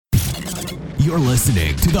You're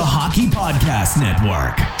listening to the Hockey Podcast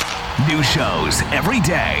Network. New shows every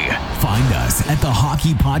day. Find us at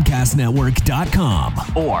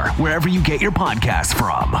thehockeypodcastnetwork.com or wherever you get your podcasts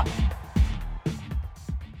from.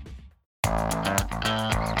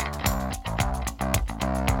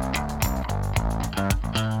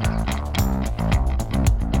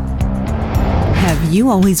 Have you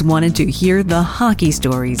always wanted to hear the hockey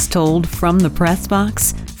stories told from the press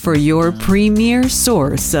box? For your premier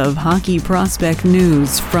source of hockey prospect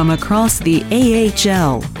news from across the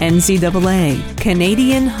AHL, NCAA,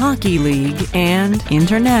 Canadian Hockey League, and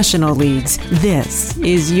international leagues, this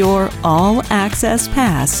is your all-access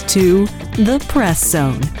pass to The Press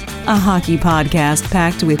Zone, a hockey podcast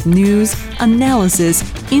packed with news, analysis,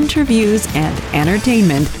 interviews, and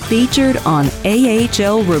entertainment featured on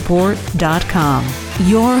AHLReport.com.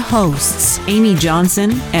 Your hosts, Amy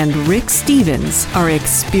Johnson and Rick Stevens, are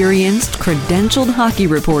experienced, credentialed hockey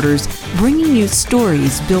reporters bringing you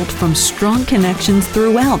stories built from strong connections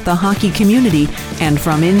throughout the hockey community and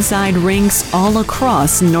from inside rinks all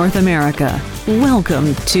across North America.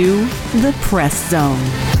 Welcome to The Press Zone.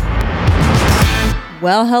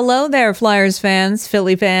 Well, hello there, Flyers fans,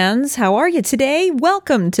 Philly fans. How are you today?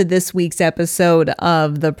 Welcome to this week's episode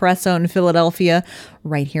of The Press Zone Philadelphia,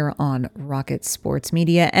 right here on Rocket Sports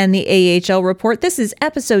Media and the AHL Report. This is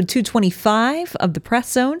episode 225 of The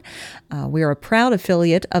Press Zone. We are a proud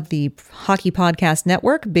affiliate of the Hockey Podcast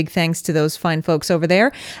Network. Big thanks to those fine folks over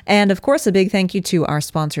there. And of course, a big thank you to our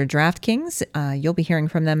sponsor, DraftKings. You'll be hearing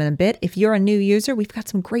from them in a bit. If you're a new user, we've got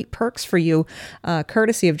some great perks for you,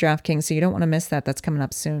 courtesy of DraftKings, so you don't want to miss that. That's coming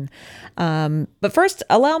up soon. But first,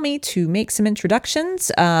 allow me to make some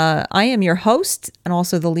introductions. I am your host and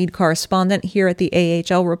also the lead correspondent here at the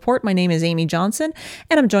AHL Report. My name is Amy Johnson,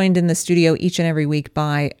 and I'm joined in the studio each and every week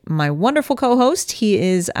by my wonderful co-host. He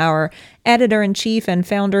is our editor-in-chief and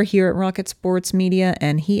founder here at Rocket Sports Media,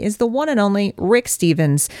 and he is the one and only Rick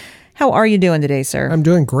Stevens. How are you doing today, sir? I'm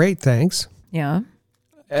doing great, thanks. Yeah.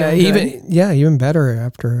 Even better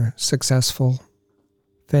after a successful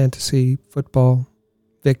fantasy football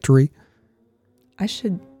victory. I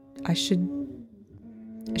should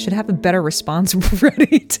have a better response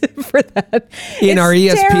ready for that. In our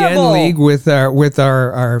ESPN league with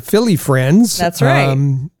our Philly friends. That's right.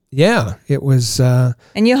 Yeah, it was.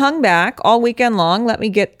 And you hung back all weekend long. Let me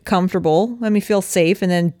get comfortable. Let me feel safe.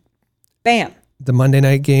 And then, bam. The Monday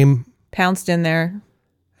night game. Pounced in there.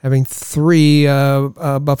 Having three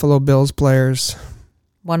Buffalo Bills players.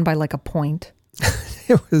 Won by like a point.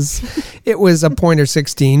 It was a point or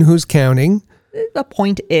 16. Who's counting? A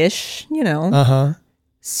point-ish, you know. Uh-huh.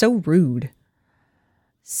 So rude.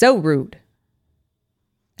 So rude.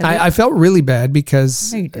 I felt really bad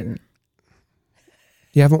because... No, you didn't.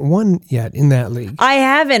 You haven't won yet in that league. I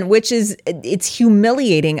haven't, which is, it's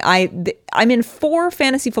humiliating. I'm in 4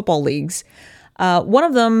 fantasy football leagues. One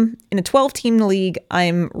of them, in a 12-team league,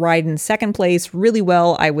 I'm riding second place really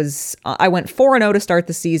well. I went 4-0 to start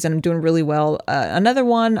the season. I'm doing really well. Another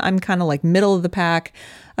one, I'm kind of like middle of the pack.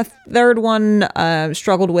 A third one,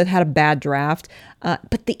 struggled with, had a bad draft.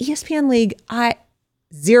 But the ESPN league,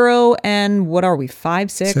 0 and what are we,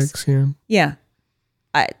 5, 6? 6, yeah. Yeah.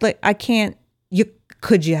 I can't.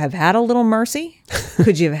 Could you have had a little mercy?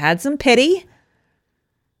 Could you have had some pity?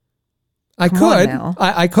 I could.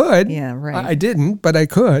 Yeah, right. I didn't, but I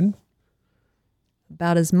could.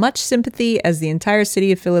 About as much sympathy as the entire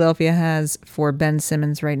city of Philadelphia has for Ben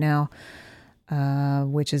Simmons right now,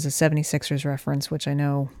 which is a 76ers reference, which I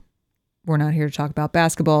know we're not here to talk about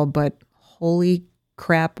basketball, but holy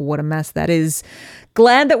crap, what a mess that is.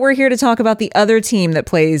 Glad that we're here to talk about the other team that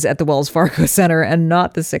plays at the Wells Fargo Center and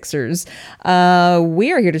not the Sixers.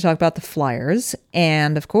 We are here to talk about the Flyers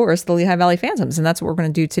and, of course, the Lehigh Valley Phantoms, and that's what we're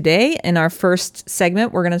going to do today. In our first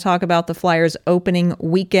segment, we're going to talk about the Flyers opening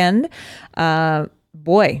weekend.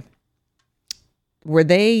 Boy, were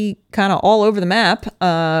they kind of all over the map.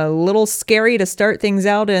 A little scary to start things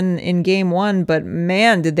out in game 1, but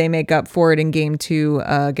man, did they make up for it in game 2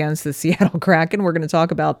 against the Seattle Kraken. We're going to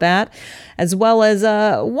talk about that, as well as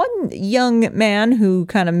one young man who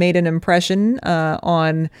kind of made an impression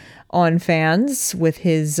on fans with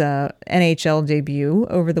his NHL debut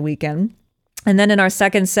over the weekend. And then in our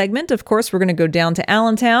second segment, of course, we're going to go down to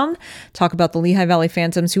Allentown, talk about the Lehigh Valley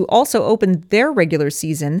Phantoms, who also opened their regular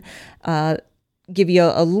season, give you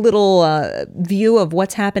a little view of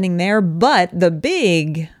what's happening there. But the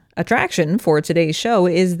big attraction for today's show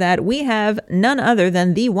is that we have none other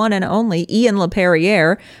than the one and only Ian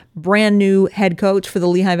Laperriere, brand new head coach for the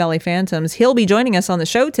Lehigh Valley Phantoms. He'll be joining us on the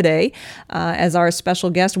show today as our special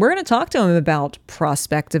guest. We're going to talk to him about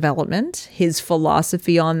prospect development, his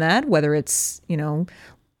philosophy on that, whether it's,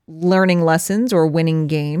 learning lessons or winning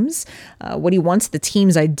games, what he wants the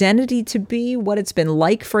team's identity to be, what it's been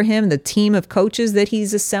like for him, the team of coaches that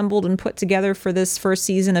he's assembled and put together for this first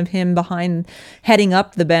season of him heading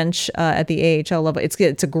up the bench at the AHL level.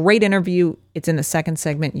 It's a great interview. It's in the second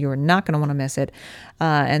segment. You're not going to want to miss it.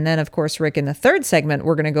 And then, of course, Rick, in the third segment,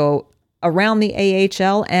 we're going to go around the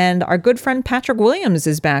AHL, and our good friend Patrick Williams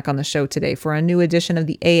is back on the show today for a new edition of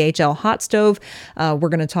the AHL Hot Stove. We're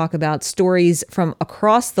going to talk about stories from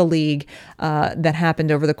across the league that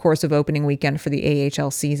happened over the course of opening weekend for the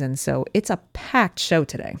AHL season. So it's a packed show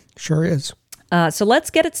today. Sure is. So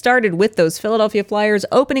let's get it started with those Philadelphia Flyers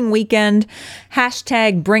opening weekend.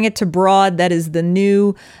 Hashtag Bring It to Broad. That is the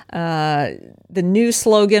new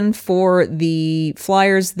slogan for the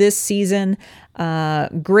Flyers this season.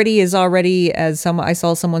 Gritty is already, I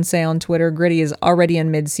saw someone say on Twitter, Gritty is already in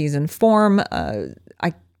mid-season form. I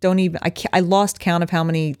lost count of how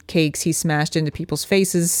many cakes he smashed into people's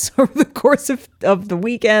faces over the course of the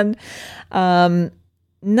weekend.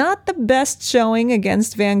 Not the best showing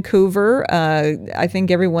against Vancouver. I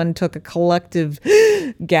think everyone took a collective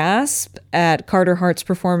gasp at Carter Hart's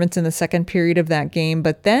performance in the second period of that game.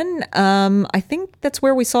 But then I think that's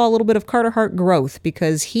where we saw a little bit of Carter Hart growth,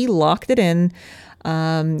 because he locked it in.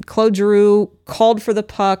 Claude Giroux called for the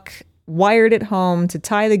puck, wired it home to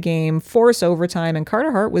tie the game, force overtime, and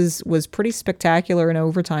Carter Hart was pretty spectacular in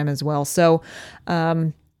overtime as well. So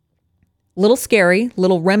little scary,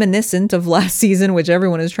 little reminiscent of last season, which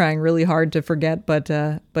everyone is trying really hard to forget, but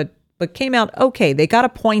came out okay. They got a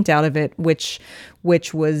point out of it, which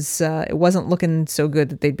was it wasn't looking so good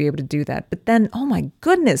that they'd be able to do that. But then, oh my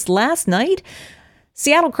goodness, last night,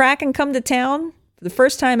 Seattle Kraken come to town for the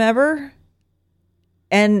first time ever,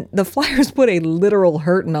 and the Flyers put a literal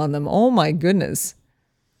hurting on them. Oh my goodness.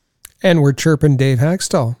 And we're chirping Dave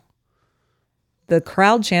Haxtell. The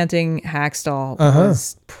crowd chanting Hackstall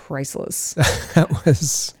was priceless. That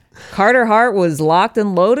was... Carter Hart was locked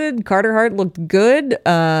and loaded. Carter Hart looked good.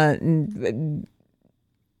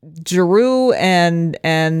 Giroux and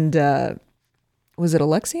was it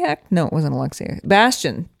Alexiak? No, it wasn't Alexiak.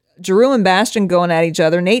 Bastian. Giroux and Bastian going at each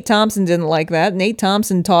other. Nate Thompson didn't like that. Nate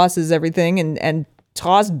Thompson tosses everything and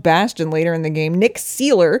tossed Bastian later in the game. Nick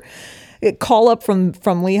Seeler, call up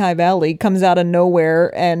from Lehigh Valley, comes out of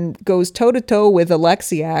nowhere and goes toe-to-toe with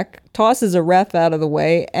Alexiak, tosses a ref out of the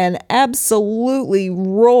way, and absolutely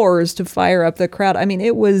roars to fire up the crowd. I mean,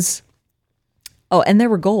 it was... Oh, and there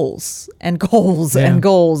were goals and goals and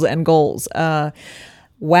goals and goals.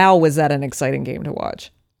 Wow, was that an exciting game to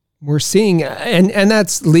watch. We're seeing, and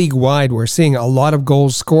that's league-wide, we're seeing a lot of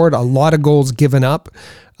goals scored, a lot of goals given up.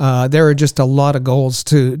 There are just a lot of goals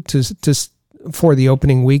for the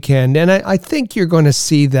opening weekend. And I think you're going to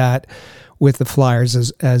see that with the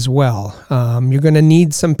Flyers as well. You're going to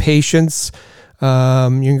need some patience.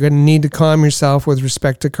 You're going to need to calm yourself with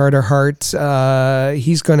respect to Carter Hart.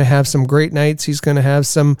 He's going to have some great nights. He's going to have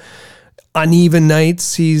some uneven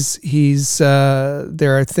nights. There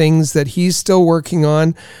are things that he's still working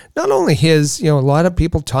on. Not only his, a lot of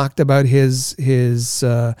people talked about his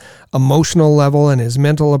emotional level and his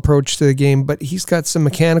mental approach to the game, but he's got some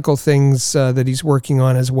mechanical things that he's working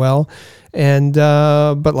on as well. And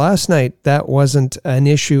but last night that wasn't an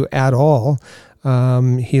issue at all.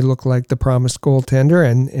 He looked like the promised goaltender,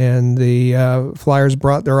 and the Flyers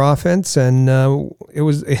brought their offense, and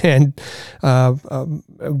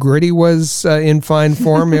Gritty was in fine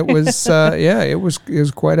form. It was it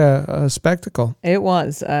was quite a spectacle. It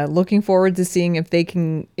was. Looking forward to seeing if they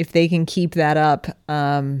can keep that up.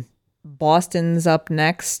 Boston's up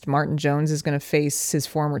next. Martin Jones is going to face his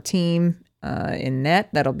former team in net.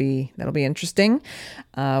 That'll be interesting.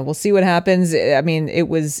 We'll see what happens. I mean, it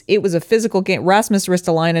was a physical game. Rasmus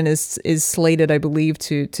Ristolainen is slated, I believe,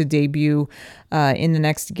 to debut in the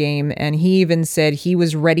next game, and he even said he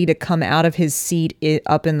was ready to come out of his seat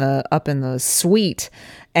up in the suite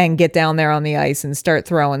and get down there on the ice and start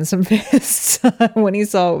throwing some fists when he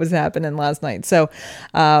saw what was happening last night. So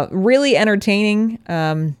really entertaining.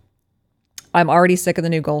 I'm already sick of the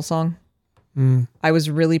new goal song. I was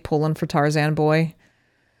really pulling for Tarzan Boy,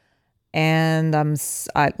 and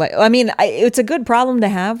it's a good problem to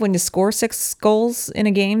have when you score 6 goals in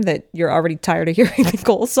a game that you're already tired of hearing the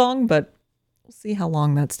goal song, but we'll see how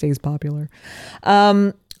long that stays popular.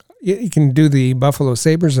 You can do the Buffalo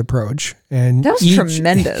Sabres approach, and that was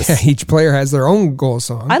tremendous. Yeah, each player has their own goal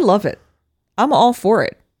song. I love it. I'm all for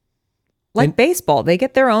it. Like baseball, they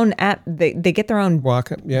get their own they get their own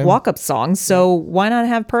walk up songs. So why not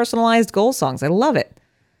have personalized goal songs? I love it.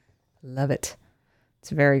 Love it.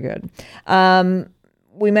 It's very good.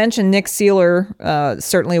 We mentioned Nick Seeler,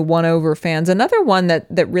 certainly won over fans. Another one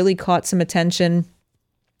that really caught some attention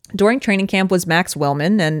during training camp was Max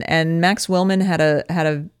Wellman, and Max Wellman had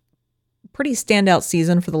a pretty standout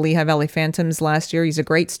season for the Lehigh Valley Phantoms last year. He's a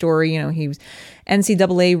great story. He was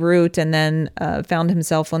NCAA route and then found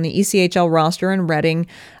himself on the ECHL roster in Reading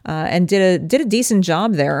and did a decent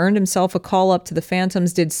job there. Earned himself a call up to the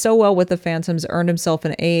Phantoms, did so well with the Phantoms, earned himself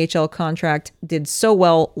an AHL contract, did so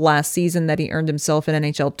well last season that he earned himself an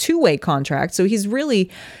NHL two-way contract. So he's really,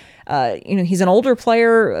 he's an older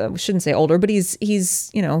player. We shouldn't say older, but he's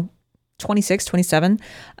 26, 27,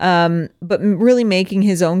 but really making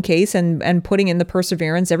his own case and putting in the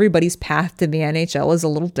perseverance. Everybody's path to the NHL is a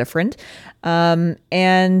little different.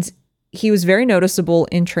 And he was very noticeable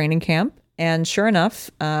in training camp. And sure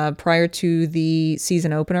enough, prior to the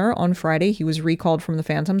season opener on Friday, he was recalled from the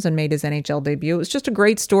Phantoms and made his NHL debut. It was just a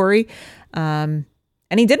great story. And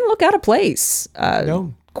he didn't look out of place.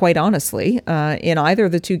 No. Quite honestly, in either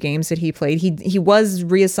of the two games that he played. He was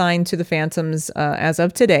reassigned to the Phantoms as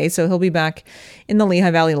of today, so he'll be back in the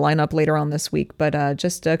Lehigh Valley lineup later on this week. But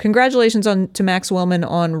just congratulations to Max Wellman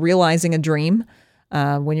on realizing a dream.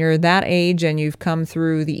 When you're that age and you've come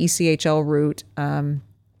through the ECHL route, I'm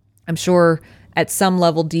sure at some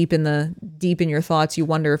level deep in your thoughts, you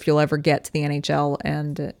wonder if you'll ever get to the NHL.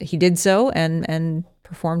 And he did so and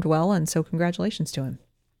performed well, and so congratulations to him.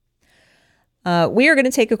 We are going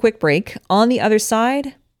to take a quick break. On the other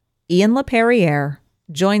side, Ian Laperriere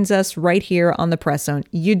joins us right here on the Press Zone.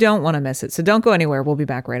 You don't want to miss it, so don't go anywhere. We'll be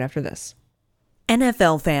back right after this.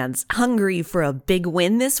 NFL fans, hungry for a big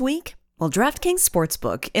win this week? Well, DraftKings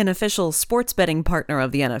Sportsbook, an official sports betting partner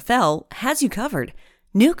of the NFL, has you covered.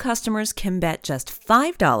 New customers can bet just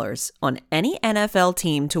 $5 on any NFL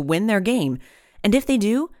team to win their game, and if they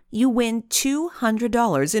do, you win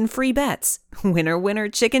 $200 in free bets. Winner, winner,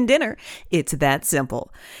 chicken dinner. It's that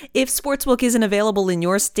simple. If Sportsbook isn't available in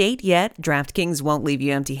your state yet, DraftKings won't leave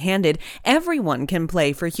you empty-handed. Everyone can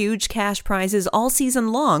play for huge cash prizes all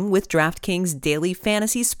season long with DraftKings daily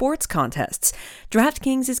fantasy sports contests.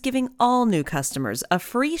 DraftKings is giving all new customers a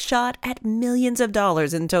free shot at millions of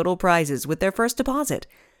dollars in total prizes with their first deposit.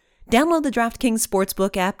 Download the DraftKings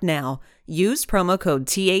Sportsbook app now. Use promo code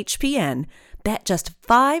THPN. Bet just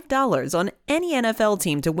 $5 on any NFL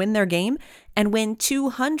team to win their game and win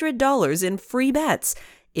 $200 in free bets.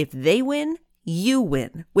 If they win, you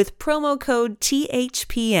win with promo code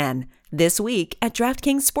THPN this week at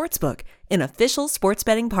DraftKings Sportsbook, an official sports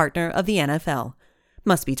betting partner of the NFL.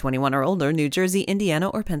 Must be 21 or older, New Jersey, Indiana,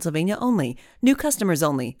 or Pennsylvania only. New customers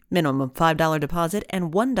only. Minimum $5 deposit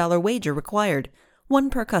and $1 wager required.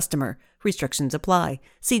 One per customer. Restrictions apply.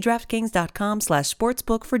 See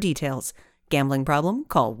DraftKings.com/sportsbook for details. Gambling problem?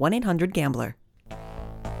 Call 1-800-GAMBLER.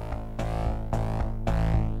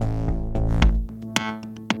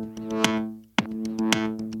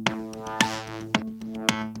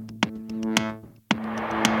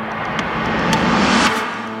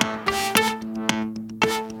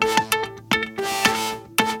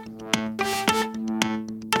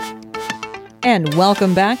 And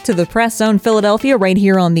welcome back to the Press Zone Philadelphia, right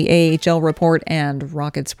here on the AHL Report and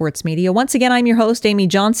Rocket Sports Media. Once again, I'm your host, Amy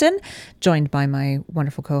Johnson, joined by my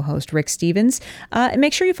wonderful co-host, Rick Stevens. And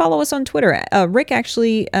make sure you follow us on Twitter. Rick,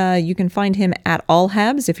 actually, you can find him at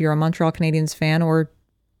AllHabs if you're a Montreal Canadiens fan, or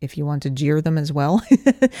if you want to jeer them as well.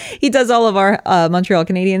 He does all of our Montreal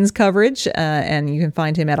Canadiens coverage, and you can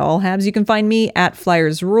find him at Allhabs. You can find me at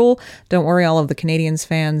Flyers Rule. Don't worry, all of the Canadiens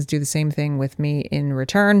fans do the same thing with me in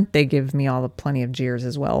return. They give me plenty of jeers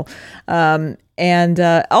as well. And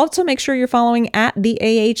also make sure you're following at the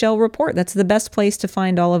AHL Report. That's the best place to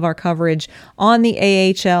find all of our coverage on the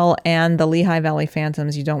AHL and the Lehigh Valley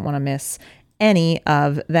Phantoms. You don't want to miss any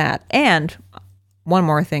of that. And one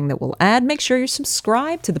more thing that we'll add, make sure you're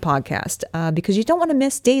subscribed to the podcast because you don't want to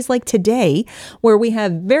miss days like today where we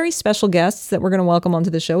have very special guests that we're going to welcome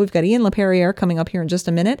onto the show. We've got Ian Laperriere coming up here in just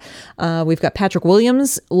a minute. We've got Patrick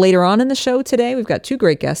Williams later on in the show today. We've got two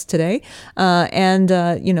great guests today.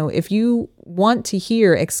 If you want to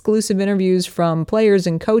hear exclusive interviews from players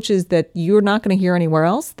and coaches that you're not going to hear anywhere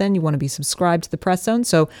else, then you want to be subscribed to the Press Zone.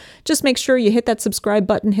 So just make sure you hit that subscribe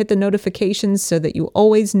button, hit the notifications so that you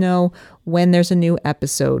always know when there's a new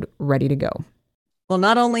episode ready to go. Well,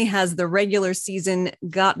 not only has the regular season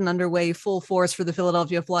gotten underway full force for the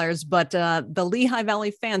Philadelphia Flyers, but the Lehigh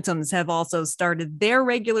Valley Phantoms have also started their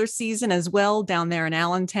regular season as well down there in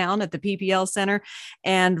Allentown at the PPL Center.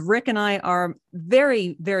 And Rick and I are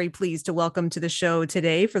very, very pleased to welcome to the show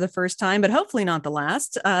today for the first time, but hopefully not the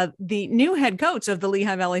last, the new head coach of the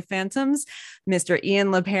Lehigh Valley Phantoms, Mr.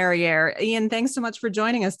 Ian Laperriere. Ian, thanks so much for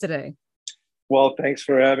joining us today. Well, thanks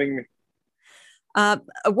for having me. I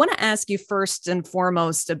want to ask you first and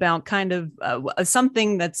foremost about kind of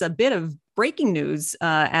something that's a bit of breaking news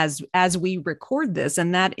as we record this,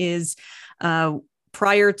 and that is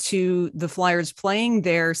prior to the Flyers playing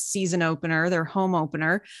their season opener, their home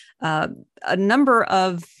opener, a number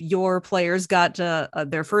of your players got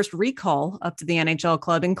their first recall up to the NHL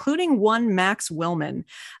club, including one Max Willman,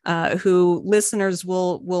 who listeners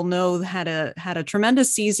will know had a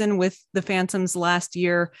tremendous season with the Phantoms last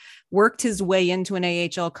year, worked his way into an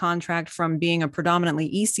AHL contract from being a predominantly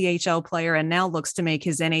ECHL player, and now looks to make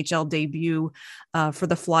his NHL debut for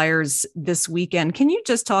the Flyers this weekend. Can you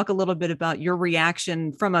just talk a little bit about your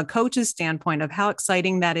reaction from a coach's standpoint of how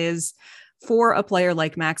exciting that is for a player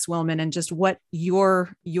like Max Willman, and just what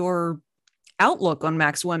your outlook on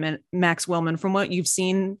Max Willman from what you've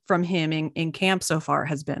seen from him in camp so far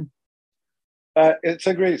has been? It's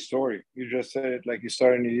a great story. You just said it, like he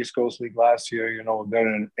started in the East Coast League last year,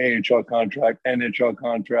 then an AHL contract, NHL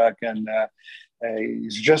contract, and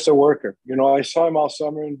he's just a worker. I saw him all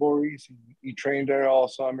summer in Boris. He trained there all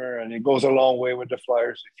summer, and it goes a long way with the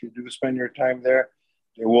Flyers. If you do spend your time there,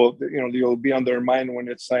 you'll be on their mind when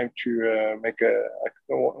it's time to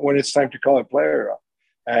when it's time to call a player up.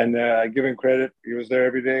 And I give him credit. He was there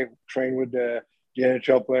every day, trained with the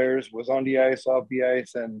NHL players, was on the ice, off the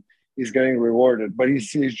ice, and he's getting rewarded. But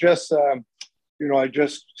he's just, I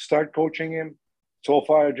just start coaching him. So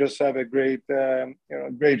far, I just have a great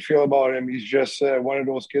feel about him. He's just one of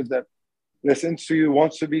those kids that listens to you,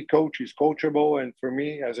 wants to be coached. He's coachable, and for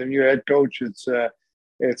me, as a new head coach,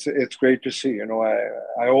 it's great to see.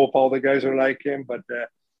 I hope all the guys are like him, but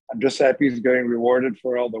I'm just happy he's getting rewarded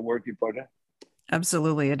for all the work he put in.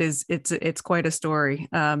 Absolutely, it is. It's quite a story.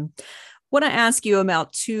 Want to ask you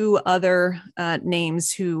about two other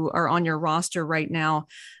names who are on your roster right now,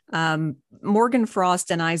 Morgan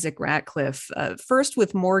Frost and Isaac Ratcliffe. First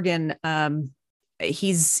with Morgan,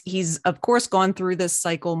 he's of course gone through this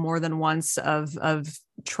cycle more than once of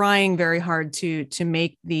trying very hard to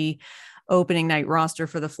make the opening night roster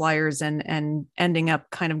for the Flyers and ending up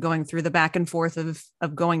kind of going through the back and forth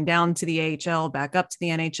of going down to the AHL, back up to the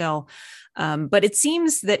NHL. But it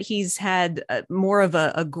seems that he's had more of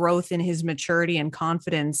a growth in his maturity and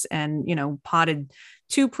confidence, and, potted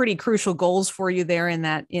two pretty crucial goals for you there in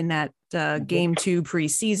that game 2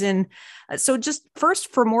 preseason. So just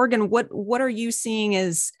first for Morgan, what are you seeing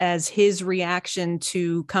as his reaction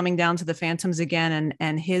to coming down to the Phantoms again,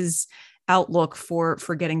 and his outlook for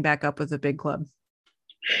getting back up with the big club?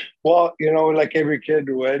 Well, like every kid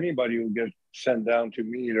or anybody who gets sent down to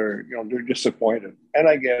meet, or they're disappointed, and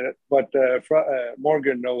I get it. But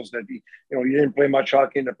Morgan knows that he didn't play much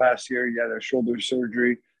hockey in the past year. He had a shoulder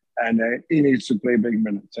surgery, and he needs to play big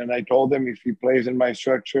minutes. And I told him if he plays in my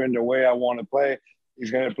structure and the way I want to play,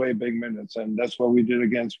 he's going to play big minutes, and that's what we did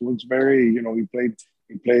against Woodsbury. He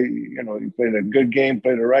played a good game,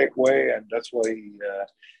 played the right way, and that's why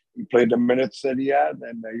he played the minutes that he had,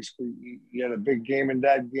 and he had a big game in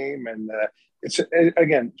that game. And it's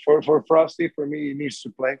again for Frosty. For me, he needs to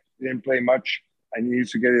play. He didn't play much, and he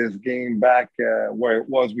needs to get his game back where it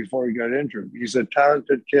was before he got injured. He's a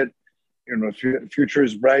talented kid. Future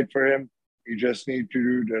is bright for him. He just needs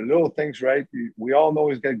to do the little things right. We all know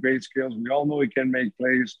he's got great skills. We all know he can make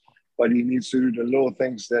plays, but he needs to do the little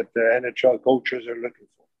things that the NHL coaches are looking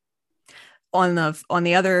for. On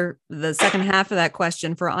the second half of that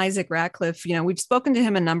question for Isaac Ratcliffe, we've spoken to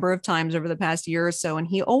him a number of times over the past year or so, and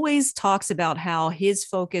he always talks about how his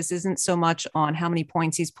focus isn't so much on how many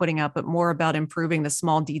points he's putting up, but more about improving the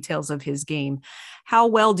small details of his game. How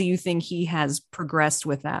well do you think he has progressed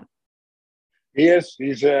with that? He is.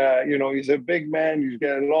 He's a big man. He's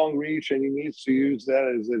got a long reach, and he needs to use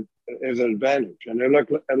that as an advantage. And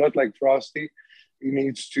a lot like Frosty. He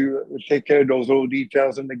needs to take care of those little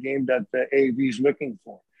details in the game that the AV is looking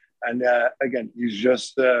for. And again, he's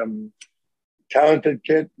just talented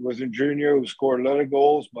kid, was a junior who scored a lot of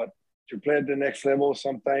goals, but to play at the next level,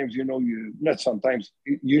 sometimes, you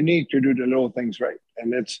need to do the little things right.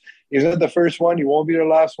 And he's not the first one. He won't be the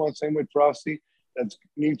last one. Same with Frosty. That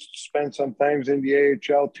needs to spend some time in the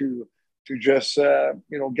AHL to just,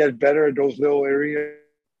 get better at those little areas.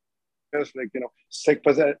 Like, stick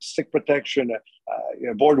protection,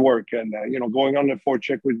 board work, and, going on the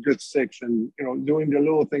forecheck with good sticks, and, doing the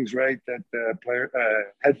little things right that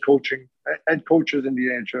head coaches in the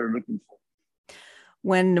NHL are looking for.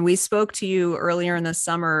 When we spoke to you earlier in the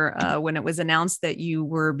summer, when it was announced that you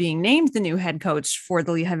were being named the new head coach for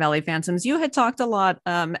the Lehigh Valley Phantoms, you had talked a lot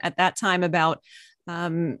at that time about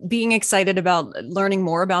being excited about learning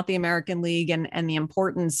more about the American League and the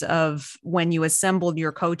importance of when you assembled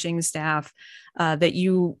your coaching staff, that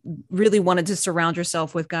you really wanted to surround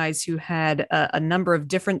yourself with guys who had a number of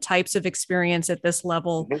different types of experience at this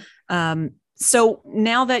level. Mm-hmm. So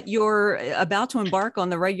now that you're about to embark on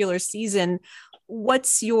the regular season,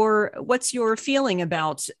 what's your feeling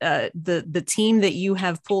about the team that you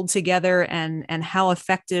have pulled together, and how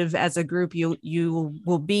effective as a group you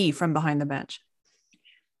will be from behind the bench?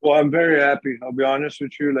 Well, I'm very happy. I'll be honest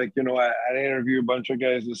with you. Like, I interviewed a bunch of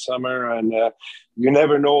guys this summer, and you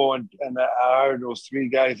never know. And I hired those three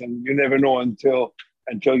guys, and you never know until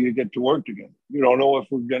you get to work together. You don't know if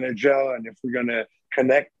we're going to gel and if we're going to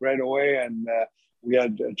connect right away. And we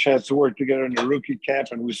had a chance to work together in the rookie camp,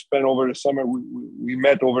 and we spent over the summer. We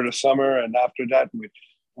met over the summer, and after that,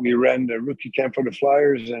 we ran the rookie camp for the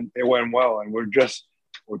Flyers, and it went well. And we're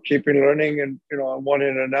keeping learning, and on one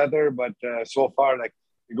and another. But so far, like,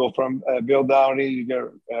 you go from Bill Downey, you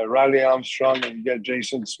get Riley Armstrong, and you get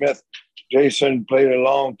Jason Smith. Jason played a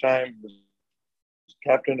long time, was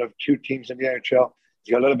captain of 2 teams in the NHL.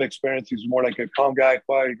 He's got a lot of experience. He's more like a calm guy,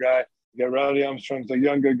 quiet guy. You got Riley Armstrong's a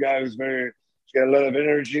younger guy who's he's got a lot of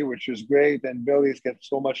energy, which is great. And Billy's got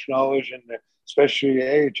so much knowledge, and especially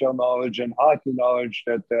AHL knowledge and hockey knowledge,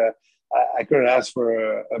 that I couldn't ask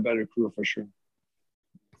for a better crew for sure.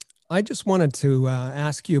 I just wanted to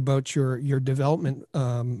ask you about your development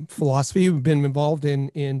philosophy. You've been involved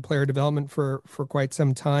in player development for quite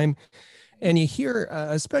some time, and you hear,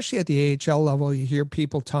 especially at the AHL level, you hear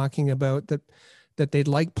people talking about that they'd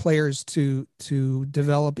like players to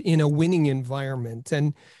develop in a winning environment,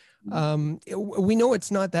 and we know it's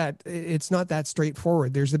not that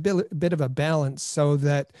straightforward. There's a bit of a balance, so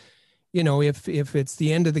that if it's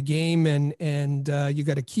the end of the game and you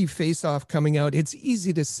got a key face-off coming out, it's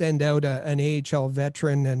easy to send out an AHL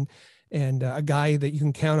veteran and a guy that you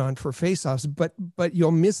can count on for face-offs, but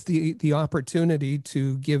you'll miss the opportunity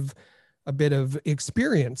to give a bit of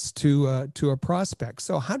experience to a prospect.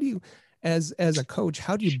 So how do you, as a coach,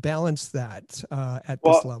 how do you balance that at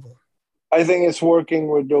this level? I think it's working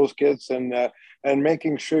with those kids and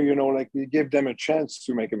making sure, like, you give them a chance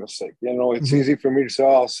to make a mistake. It's easy for me to say,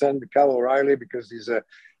 I'll send Cal O'Reilly because he's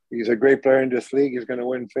a great player in this league. He's going to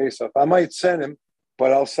win faceoff. I might send him,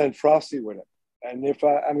 but I'll send Frosty with him. And if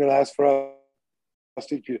I'm going to ask Frosty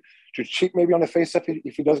to cheat maybe on the faceoff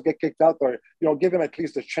if he does get kicked out, or give him at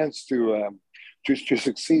least a chance to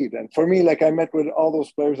succeed. And for me, like, I met with all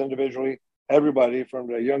those players individually, everybody from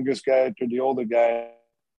the youngest guy to the older guy.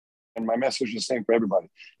 And my message is the same for everybody.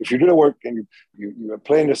 If you do the work and you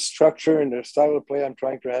play in the structure and the style of play I'm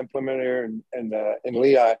trying to implement here in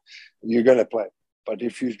Lehigh, you're going to play. But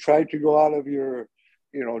if you try to go out of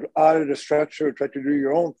out of the structure, try to do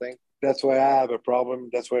your own thing, that's why I have a problem.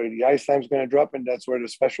 That's where the ice time's going to drop, and that's where the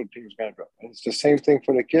special team's going to drop. And it's the same thing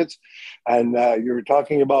for the kids. And you're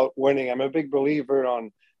talking about winning. I'm a big believer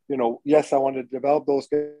on, yes, I want to develop those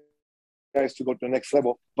guys to go to the next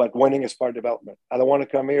level, but winning is part of development. I don't want to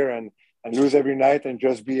come here and lose every night and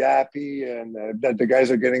just be happy and that the guys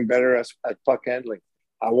are getting better at puck handling.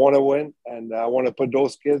 I want to win, and I want to put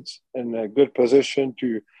those kids in a good position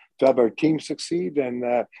to have our team succeed,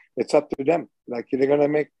 and it's up to them. Like, they're going to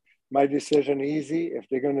make my decision easy. If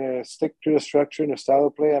they're going to stick to the structure and the style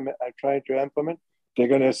of play I'm trying to implement, they're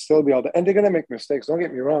going to still be able to, and they're going to make mistakes. Don't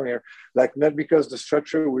get me wrong here. Like, not because the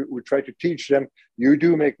structure, we try to teach them, you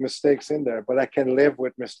do make mistakes in there, but I can live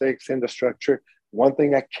with mistakes in the structure. One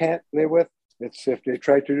thing I can't live with, it's if they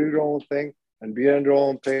try to do their own thing and be on their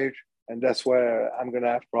own page. And that's where I'm going to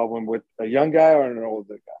have a problem with a young guy or an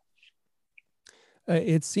older guy.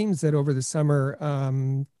 It seems that over the summer,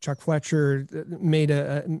 Chuck Fletcher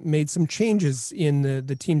made some changes in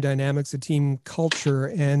the team dynamics, the team culture,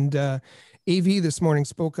 and AV this morning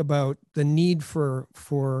spoke about the need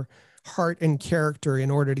for heart and character in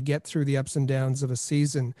order to get through the ups and downs of a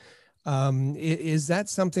season. Is that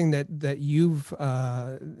something that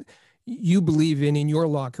you believe in your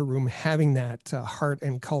locker room, having that heart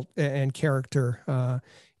and character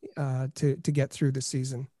to get through the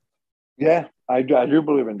season? Yeah, I do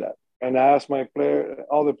believe in that. And I ask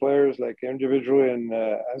all the players, like, individually and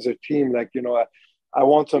as a team, like, I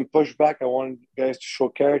want some pushback. I want guys to show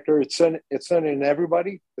character. It's not in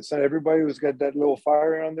everybody. It's not everybody who's got that little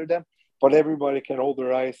fire under them, but everybody can hold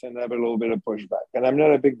their ice and have a little bit of pushback. And I'm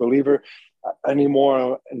not a big believer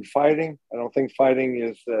anymore in fighting. I don't think fighting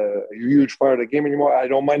is a huge part of the game anymore. I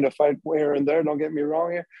don't mind a fight here and there. Don't get me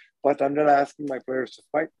wrong here, but I'm not asking my players to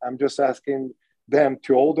fight. I'm just asking them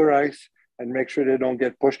to hold their ice and make sure they don't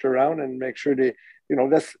get pushed around, and make sure they,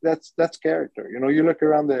 that's character. You look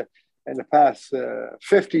around in the past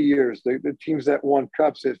 50 years, the teams that won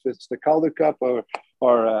cups, if it's the Calder Cup or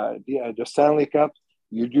the Stanley Cup,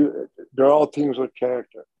 they're all teams with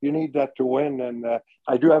character. You need that to win. And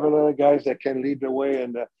I do have a lot of guys that can lead the way.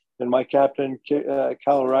 And my captain,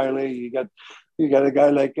 Cal O'Reilly, you got, you got a guy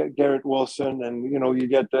like Garrett Wilson, and you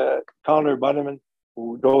get Connor Bunneman.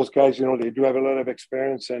 Who those guys, they do have a lot of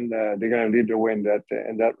experience, and they're going to lead the way in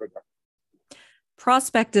that regard.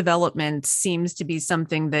 Prospect development seems to be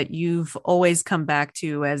something that you've always come back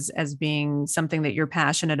to as being something that you're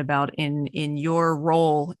passionate about in your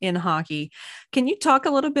role in hockey. Can you talk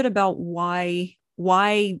a little bit about why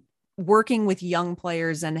working with young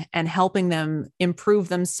players and helping them improve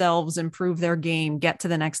themselves, improve their game, get to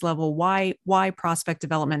the next level, why prospect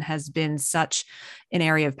development has been such an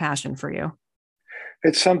area of passion for you?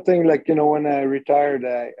 It's something like, when I retired,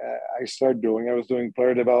 I started doing. I was doing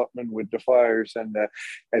player development with the Flyers, and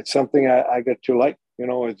it's something I get to like.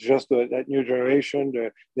 It's just that new generation.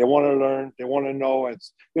 They want to learn. They want to know.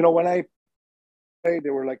 It's, when I played, they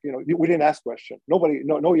were like, we didn't ask questions.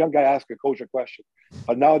 No young guy asked a coach a question.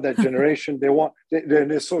 But now that generation,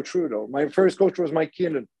 they're so true, though. My first coach was Mike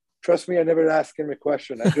Keenan. Trust me, I never asked him a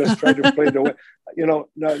question. I just tried to play the way,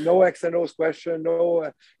 no X and O's question,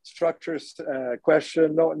 no structures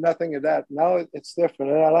question, nothing of that. Now it's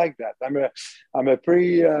different, and I like that. I'm a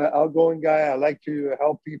pretty outgoing guy. I like to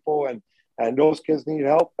help people, and those kids need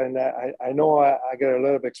help. And I know I get a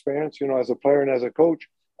lot of experience, as a player and as a coach,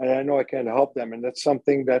 and I know I can help them. And that's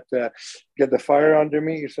something that get the fire under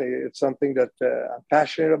me. It's something that I'm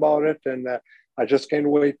passionate about it, and I just can't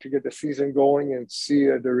wait to get the season going and see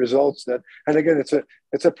the results. And again,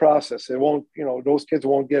 it's a process. It won't, those kids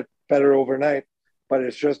won't get better overnight, but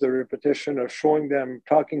it's just the repetition of showing them,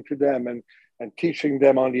 talking to them, and teaching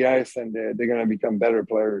them on the ice, and they're going to become better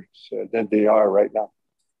players than they are right now.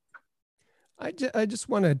 I just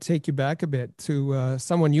want to take you back a bit to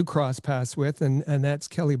someone you cross paths with, and that's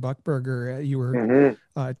Kelly Buchberger. You were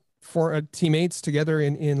for teammates together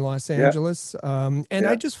in Los Angeles.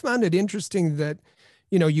 I just found it interesting that,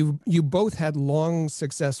 you both had long,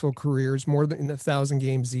 successful careers, more than 1,000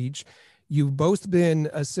 games each. You've both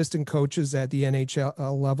been assistant coaches at the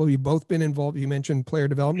NHL level. You've both been involved. You mentioned player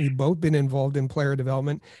development. You've both been involved in player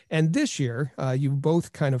development. And this year, you've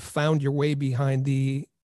both kind of found your way behind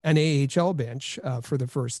an AHL bench for the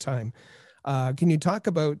first time. Can you talk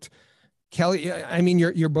about Kelly? I mean,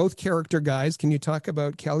 you're both character guys. Can you talk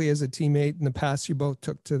about Kelly as a teammate in the past you both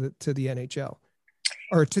took to the NHL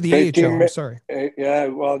or to the great AHL? Teammate. I'm sorry. Yeah,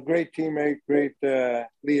 well, great teammate, great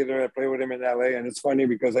leader. I played with him in LA, and it's funny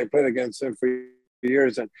because I played against him for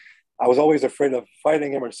years, and I was always afraid of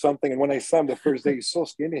fighting him or something. And when I saw him the first day, he's so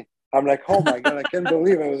skinny. I'm like, oh my God, I can't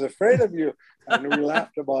believe I was afraid of you. And we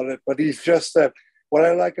laughed about it, but he's just what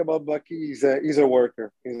I like about Bucky, he's a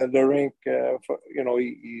worker. He's at the rink.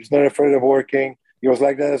 He's not afraid of working. He was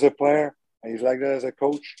like that as a player, and he's like that as a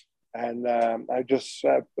coach. And I just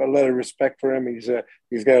have a lot of respect for him. He's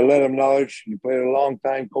got a lot of knowledge. He played a long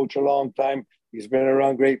time, coached a long time. He's been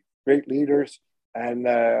around great leaders, and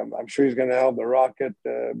I'm sure he's going to help the Rocket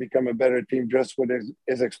become a better team just with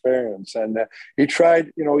his experience. And he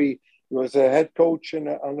tried. He was a head coach in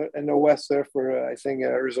the West there for I think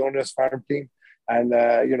Arizona's farm team. And,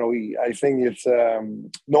 I think it's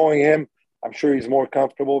knowing him, I'm sure he's more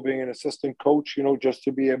comfortable being an assistant coach, just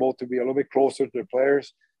to be able to be a little bit closer to the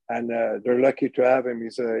players. And they're lucky to have him.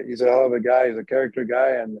 He's a hell of a guy. He's a character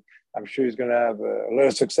guy. And I'm sure he's going to have a lot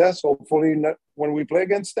of success, hopefully not when we play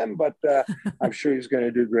against them. But I'm sure he's going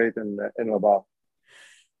to do great in Laval.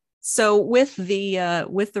 So with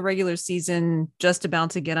the regular season just about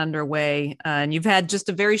to get underway, and you've had just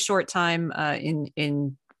a very short time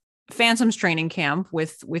in Phantoms training camp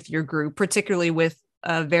with your group, particularly with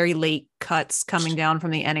very late cuts coming down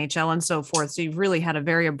from the NHL and so forth. So you've really had a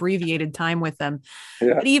very abbreviated time with them.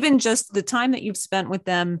 Yeah. But even just the time that you've spent with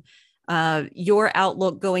them, your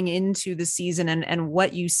outlook going into the season and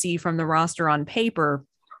what you see from the roster on paper,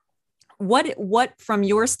 what from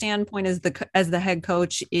your standpoint as the head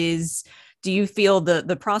coach do you feel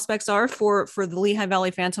the prospects are for the Lehigh Valley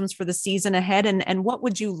Phantoms for the season ahead? And what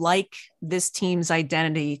would you like this team's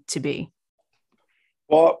identity to be?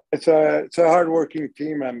 Well, it's a hardworking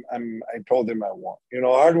team. I told them I want, a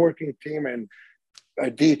hardworking team and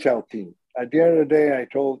a detailed team. At the end of the day, I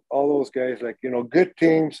told all those guys, good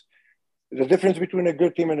teams, the difference between a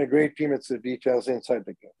good team and a great team, it's the details inside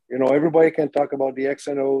the game. Everybody can talk about the X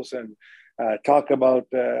and O's and talk about,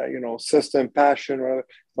 system, passion,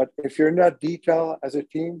 but if you're not detailed as a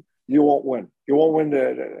team, you won't win. You won't win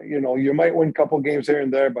you might win a couple games here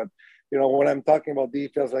and there, but, when I'm talking about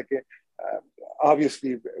details,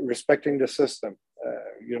 obviously respecting the system,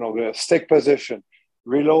 the stick position,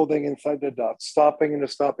 reloading inside the dot, stopping in the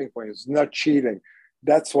stopping points, not cheating.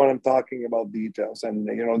 That's what I'm talking about, details. And,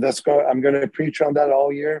 I'm going to preach on that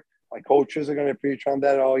all year. My coaches are going to preach on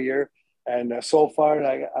that all year. And so far,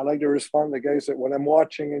 I like to respond to guys that when I'm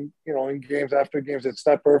watching and in games after games, it's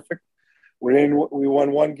not perfect. We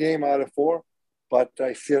won one game out of 4, but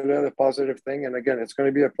I see it as a positive thing. And again, it's going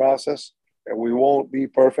to be a process, and we won't be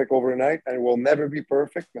perfect overnight, and we'll never be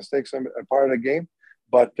perfect. Mistakes are a part of the game,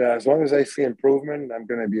 but as long as I see improvement, I'm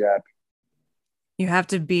going to be happy. You have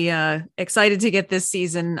to be excited to get this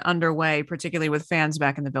season underway, particularly with fans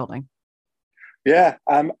back in the building. Yeah,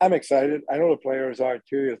 I'm excited. I know the players are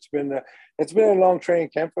too. It's been a long training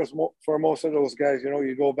camp for most of those guys.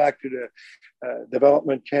 You go back to the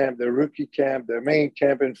development camp, the rookie camp, the main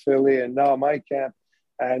camp in Philly, and now my camp.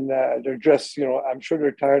 And they're just, I'm sure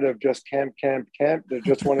they're tired of just camp. They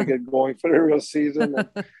just want to get going for the real season.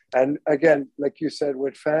 And again, like you said,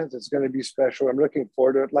 with fans, it's going to be special. I'm looking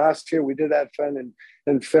forward to it. Last year, we did have fun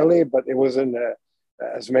in Philly, but it wasn't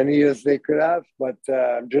as many as they could have. But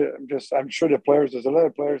I'm sure there's a lot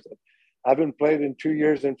of players that haven't played in 2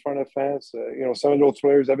 years in front of fans. Some of those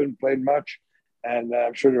players haven't played much, and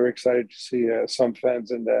I'm sure they're excited to see some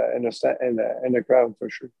fans in the crowd for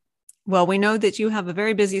sure. Well, we know that you have a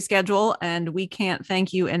very busy schedule, and we can't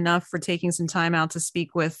thank you enough for taking some time out to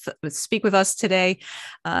speak with us today.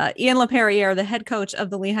 Ian Laperriere, the head coach of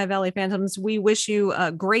the Lehigh Valley Phantoms, we wish you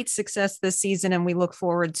great success this season, and we look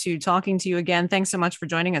forward to talking to you again. Thanks so much for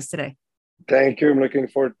joining us today. Thank you. I'm looking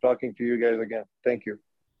forward to talking to you guys again. Thank you.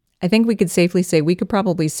 I think we could safely say we could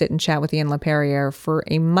probably sit and chat with Ian Laperriere for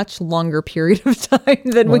a much longer period of time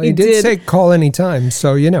than we did. He did say call anytime,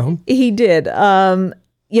 so He did.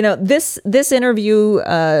 This interview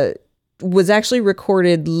was actually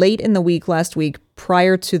recorded late in the week last week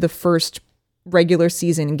prior to the first regular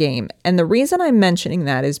season game. And the reason I'm mentioning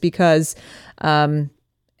that is because, some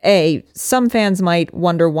fans might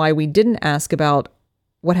wonder why we didn't ask about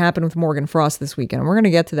what happened with Morgan Frost this weekend. And we're going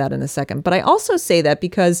to get to that in a second. But I also say that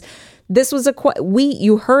because this was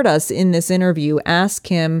you heard us in this interview ask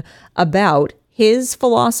him about his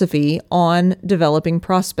philosophy on developing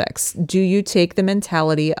prospects. Do you take the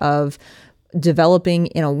mentality of developing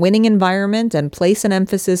in a winning environment and place an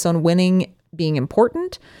emphasis on winning being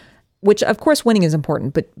important? Which, of course, winning is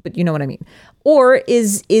important, but you know what I mean. Or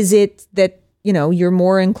is it that, you're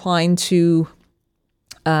more inclined to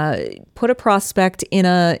put a prospect in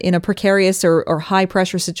a precarious or high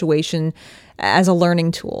pressure situation as a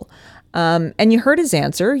learning tool? And you heard his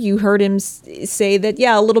answer. You heard him say that,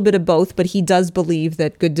 a little bit of both, but he does believe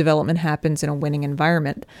that good development happens in a winning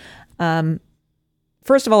environment.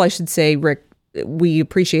 First of all, I should say, Rick, we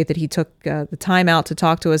appreciate that he took the time out to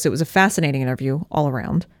talk to us. It was a fascinating interview all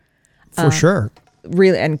around. For sure.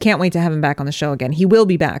 Really, and can't wait to have him back on the show again. He will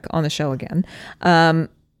be back on the show again.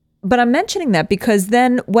 But I'm mentioning that because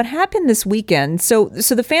then what happened this weekend, so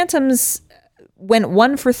the Phantoms went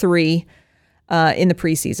 1 for 3 in the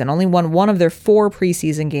preseason, only won one of their 4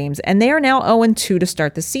 preseason games, and they are now 0-2 to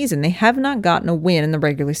start the season. They have not gotten a win in the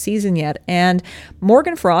regular season yet, and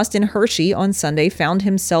Morgan Frost in Hershey on Sunday found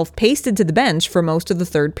himself pasted to the bench for most of the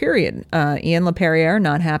third period. Ian Laperriere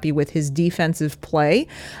not happy with his defensive play,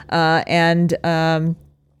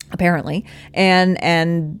 apparently,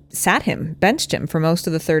 and benched him for most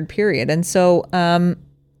of the third period. And so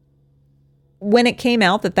when it came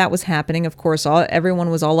out that was happening, of course,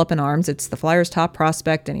 everyone was all up in arms. It's the Flyers' top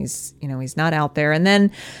prospect, and he's not out there. And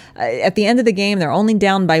then at the end of the game, they're only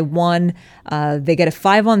down by 1. They get a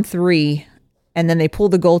 5-on-3, and then they pull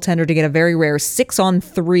the goaltender to get a very rare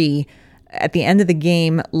 6-on-3 at the end of the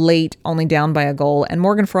game, late, only down by a goal, and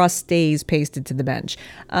Morgan Frost stays pasted to the bench.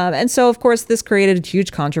 And so, of course, this created a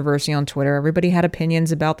huge controversy on Twitter. Everybody had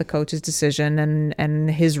opinions about the coach's decision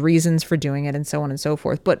and his reasons for doing it and so on and so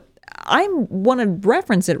forth. But I want to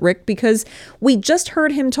reference it, Rick, because we just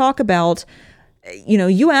heard him talk about,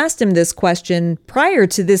 you asked him this question prior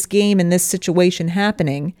to this game and this situation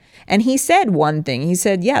happening, and he said one thing. He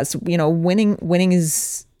said, yes, winning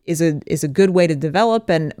is a good way to develop,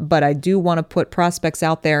 but I do want to put prospects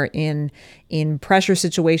out there in pressure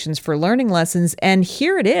situations for learning lessons. And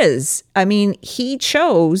here it is. I mean, he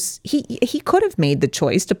could have made the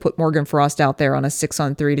choice to put Morgan Frost out there on a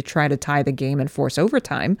 6-on-3 to try to tie the game and force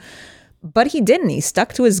overtime, but he didn't. He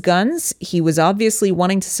stuck to his guns. He was obviously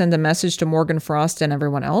wanting to send a message to Morgan Frost and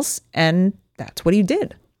everyone else, and that's what he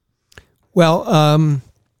did. Well,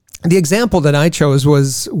 the example that I chose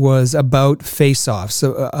was about face-offs,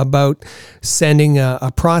 so about sending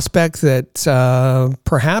a prospect that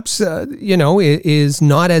perhaps is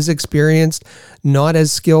not as experienced, not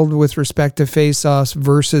as skilled with respect to face-offs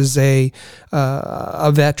versus a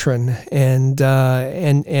veteran, and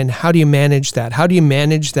how do you manage that? How do you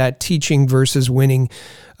manage that teaching versus winning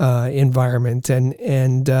environment?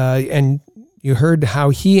 And You heard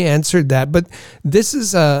how he answered that, but this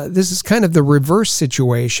is kind of the reverse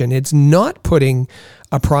situation. It's not putting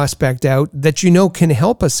a prospect out that can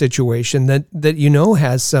help a situation that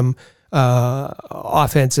has some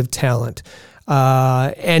offensive talent,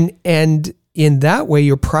 and in that way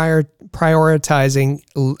you're prioritizing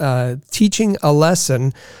teaching a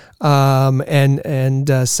lesson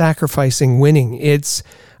and sacrificing winning. It's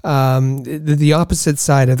the opposite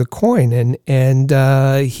side of the coin, and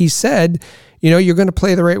he said, you're going to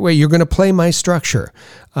play the right way. You're going to play my structure,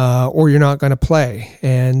 or you're not going to play.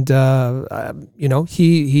 And,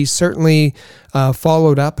 he certainly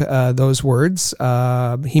followed up those words.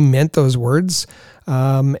 He meant those words.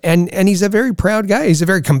 And he's a very proud guy. He's a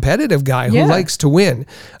very competitive guy who likes to win.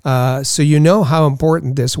 So how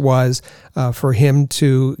important this was for him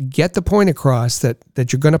to get the point across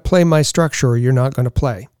that you're going to play my structure or you're not going to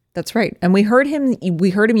play. That's right. And we heard him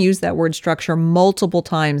use that word structure multiple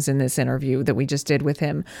times in this interview that we just did with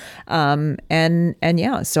him. So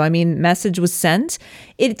message was sent.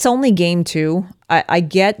 It's only game 2. I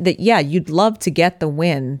get that, you'd love to get the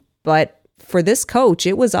win, but for this coach,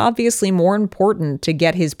 it was obviously more important to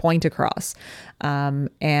get his point across. I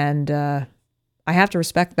have to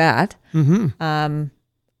respect that. Mm-hmm.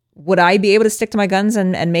 Would I be able to stick to my guns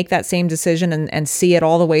and make that same decision and see it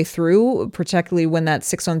all the way through, particularly when that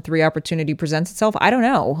 6-on-3 opportunity presents itself? I don't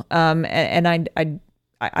know. I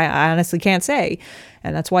honestly can't say.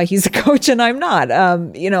 And that's why he's a coach and I'm not,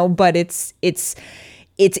 but it's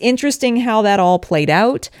interesting how that all played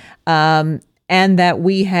out. And that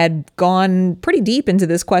we had gone pretty deep into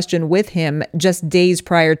this question with him just days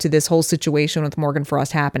prior to this whole situation with Morgan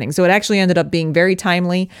Frost happening. So it actually ended up being very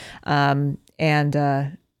timely.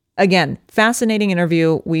 Again, fascinating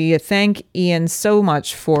interview. We thank Ian so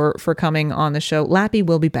much for coming on the show. Lappy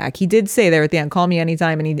will be back. He did say there at the end, call me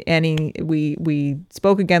anytime. And we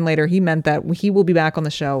spoke again later. He meant that he will be back on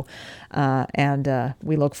the show. And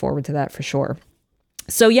we look forward to that for sure.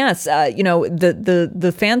 So yes,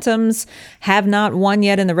 the Phantoms have not won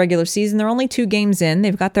yet in the regular season. They're only 2 games in.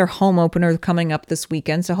 They've got their home opener coming up this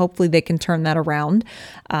weekend, so hopefully they can turn that around.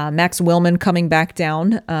 Max Willman coming back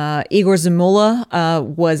down. Igor Zamula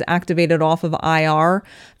was activated off of IR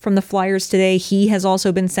from the Flyers today. He has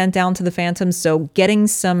also been sent down to the Phantoms, so getting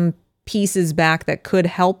some pieces back that could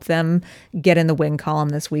help them get in the win column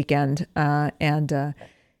this weekend. And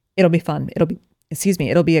it'll be fun.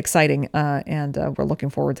 It'll be exciting, and we're looking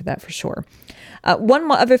forward to that for sure.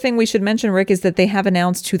 One other thing we should mention, Rick, is that they have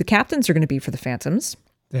announced who the captains are going to be for the Phantoms.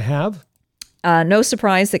 They have? No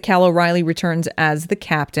surprise that Cal O'Reilly returns as the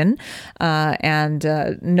captain,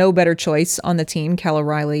 and no better choice on the team. Cal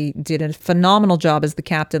O'Reilly did a phenomenal job as the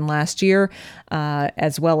captain last year,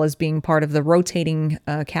 as well as being part of the rotating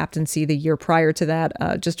captaincy the year prior to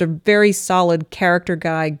that. Just a very solid character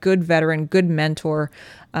guy, good veteran, good mentor,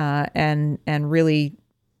 and really,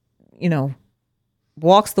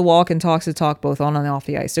 walks the walk and talks the talk both on and off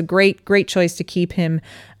the ice. So great choice to keep him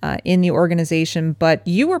in the organization. But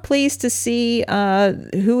you were pleased to see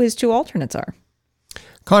who his 2 alternates are.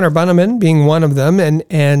 Connor Bunnaman being one of them.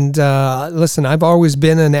 And listen, I've always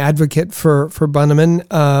been an advocate for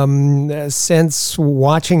Bunnaman since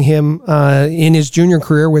watching him in his junior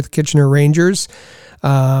career with Kitchener Rangers.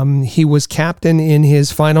 He was captain in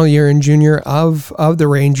his final year in junior of the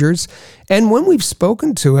Rangers. And when we've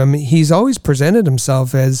spoken to him, he's always presented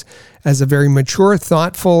himself as a very mature,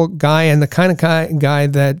 thoughtful guy and the kind of guy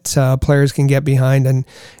that players can get behind.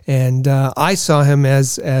 And I saw him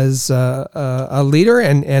as a leader,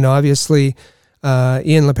 and obviously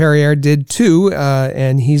Ian Laperriere did too,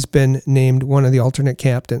 and he's been named one of the alternate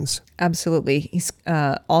captains. Absolutely. He's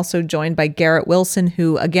also joined by Garrett Wilson,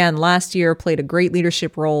 who, again, last year played a great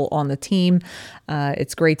leadership role on the team.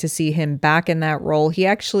 It's great to see him back in that role. He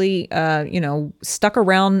actually, stuck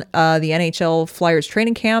around the NHL Flyers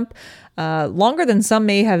training camp longer than some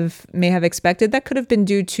may have expected. That could have been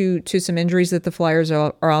due to some injuries that the Flyers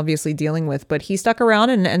are obviously dealing with, but he stuck around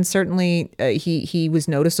and certainly he was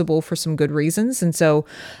noticeable for some good reasons. And so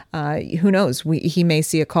who knows, he may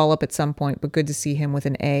see a call up at some point, but good to see him with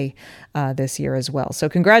an A this year as well. So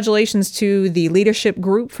congratulations to the leadership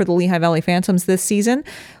group for the Lehigh Valley Phantoms this season.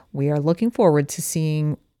 We are looking forward to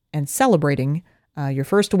seeing and celebrating your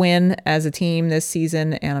first win as a team this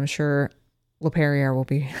season, and I'm sure Laperriere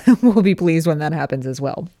will be pleased when that happens as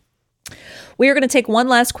well. We are going to take one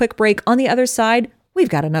last quick break. On the other side, we've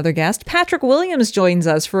got another guest. Patrick Williams joins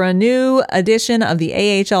us for a new edition of the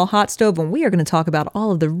AHL Hot Stove, and we are going to talk about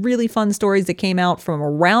all of the really fun stories that came out from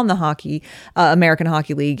around the American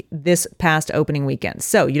Hockey League this past opening weekend.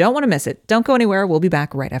 So you don't want to miss it. Don't go anywhere. We'll be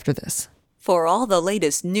back right after this. For all the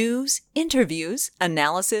latest news, interviews,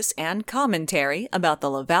 analysis, and commentary about the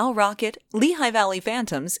Laval Rocket, Lehigh Valley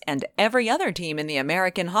Phantoms, and every other team in the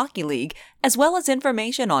American Hockey League, as well as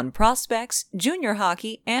information on prospects, junior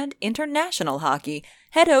hockey, and international hockey,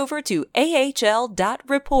 head over to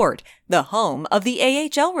ahl.report, the home of the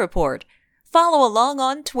AHL Report. Follow along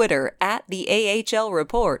on Twitter at the AHL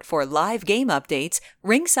Report for live game updates,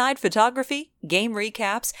 ringside photography, game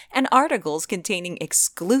recaps, and articles containing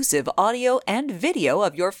exclusive audio and video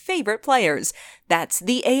of your favorite players. That's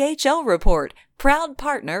the AHL Report, proud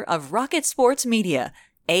partner of Rocket Sports Media.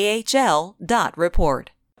 AHL.report.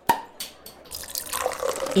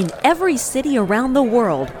 In every city around the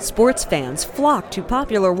world, sports fans flock to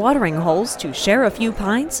popular watering holes to share a few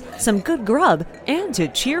pints, some good grub, and to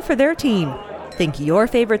cheer for their team. Think your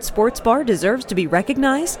favorite sports bar deserves to be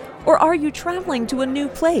recognized? Or are you traveling to a new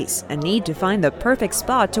place and need to find the perfect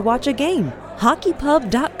spot to watch a game?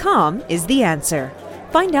 HockeyPub.com is the answer.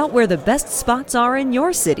 Find out where the best spots are in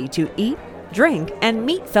your city to eat, drink, and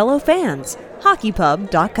meet fellow fans.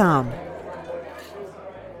 HockeyPub.com.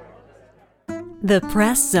 The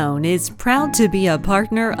Press Zone is proud to be a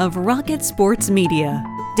partner of Rocket Sports Media,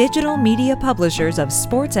 digital media publishers of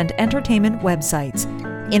sports and entertainment websites.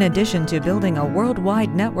 In addition to building a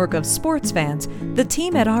worldwide network of sports fans, the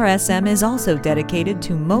team at RSM is also dedicated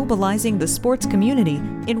to mobilizing the sports community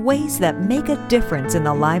in ways that make a difference in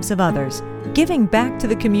the lives of others. Giving back to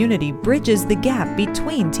the community bridges the gap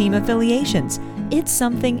between team affiliations. It's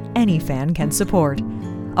something any fan can support.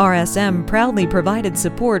 RSM proudly provided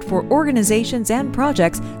support for organizations and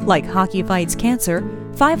projects like Hockey Fights Cancer,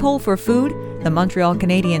 5 Hole for Food, the Montreal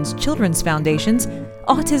Canadiens Children's Foundations,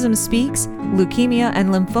 Autism Speaks, Leukemia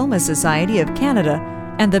and Lymphoma Society of Canada,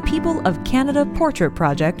 and the People of Canada Portrait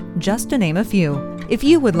Project, just to name a few. If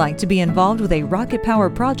you would like to be involved with a Rocket Power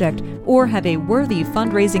project or have a worthy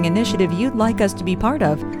fundraising initiative you'd like us to be part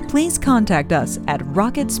of, please contact us at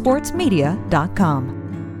rocketsportsmedia.com.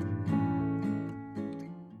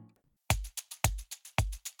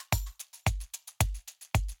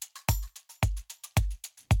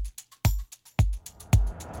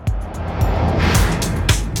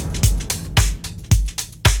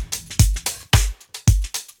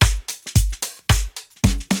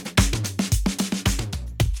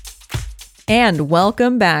 And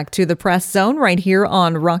welcome back to the Press Zone right here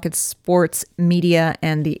on Rocket Sports Media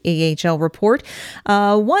and the AHL Report.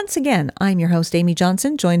 Once again, I'm your host, Amy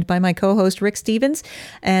Johnson, joined by my co-host, Rick Stevens.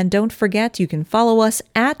 And don't forget, you can follow us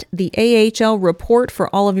at the AHL Report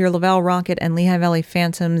for all of your Laval Rocket and Lehigh Valley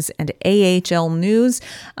Phantoms and AHL news,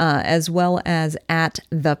 as well as at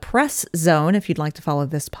the Press Zone if you'd like to follow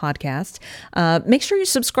this podcast. Make sure you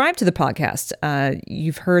subscribe to the podcast.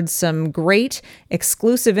 You've heard some great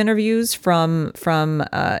exclusive interviews from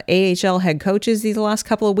AHL head coaches these last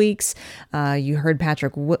couple of weeks. You heard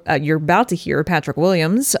you're about to hear Patrick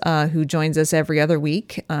Williams, who joins us every other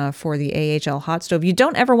week for the AHL Hot Stove. You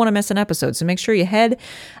don't ever want to miss an episode, so make sure you head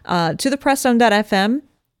to the PressZone.fm,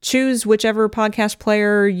 choose whichever podcast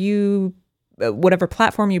player whatever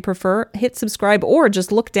platform you prefer, hit subscribe, or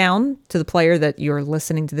just look down to the player that you're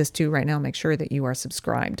listening to this to right now. Make sure that you are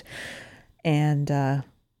subscribed. And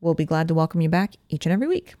we'll be glad to welcome you back each and every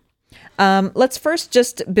week. Let's first,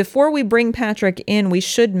 just before we bring Patrick in, we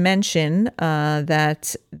should mention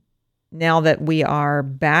that now that we are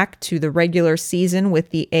back to the regular season with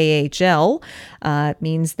the AHL, it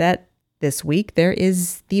means that this week there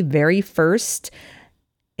is the very first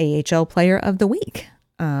AHL Player of the Week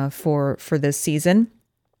for this season.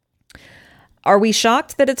 Are we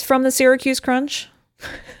shocked that it's from the Syracuse Crunch?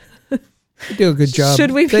 They do a good job.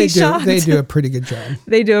 Should we be shocked? They do a pretty good job.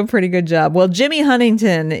 They do a pretty good job. Well, Jimmy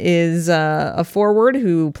Huntington is a forward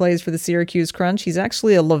who plays for the Syracuse Crunch. He's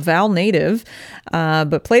actually a Laval native,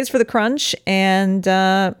 but plays for the Crunch and,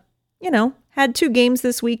 had 2 games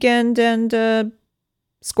this weekend and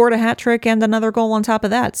scored a hat trick and another goal on top of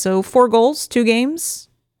that. So 4 goals, 2 games.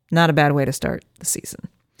 Not a bad way to start the season.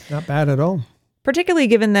 Not bad at all. Particularly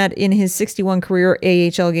given that in his 61 career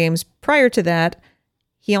AHL games prior to that,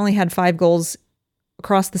 he only had 5 goals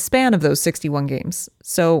across the span of those 61 games.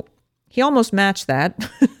 So he almost matched that.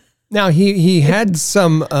 Now, he had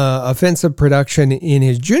some offensive production in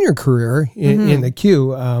his junior career in the Q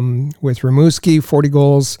with Rimouski, 40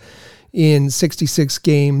 goals in 66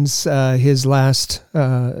 games his last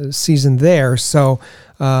season there. So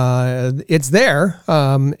it's there.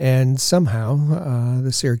 And somehow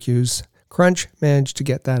the Syracuse Crunch managed to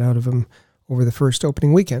get that out of him over the first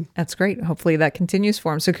opening weekend. That's great. Hopefully that continues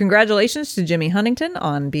for him. So congratulations to Jimmy Huntington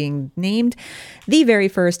on being named the very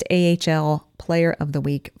first AHL Player of the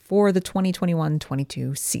Week for the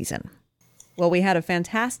 2021-22 season. Well, we had a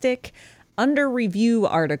fantastic under review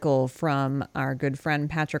article from our good friend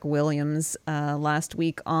Patrick Williams last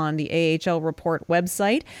week on the AHL Report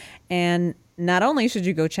website. And not only should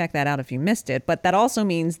you go check that out if you missed it, but that also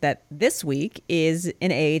means that this week is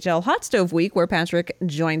an AHL Hot Stove Week where Patrick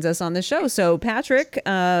joins us on the show. So Patrick,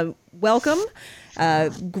 welcome.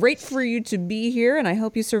 Great for you to be here, and I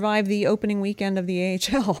hope you survive the opening weekend of the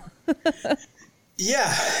AHL.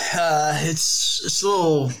 Yeah, it's a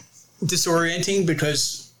little disorienting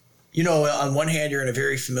because, you know, on one hand, you're in a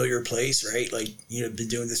very familiar place, right? Like, you know, been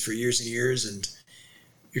doing this for years and years, and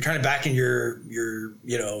you're kind of back in your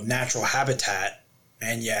you know, natural habitat,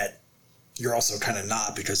 and yet you're also kind of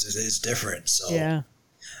not because it is different. So yeah,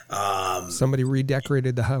 somebody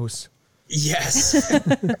redecorated the house. Yes.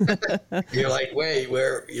 You're like, wait,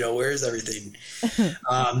 where's everything?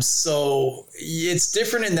 So it's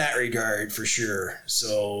different in that regard for sure.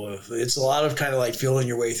 So it's a lot of kind of like feeling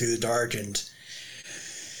your way through the dark and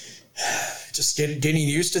just getting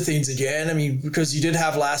used to things again. I mean, because you did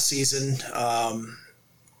have last season,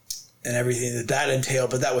 and everything that entailed,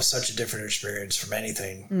 but that was such a different experience from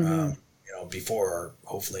anything, you know, before or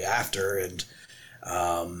hopefully after. And,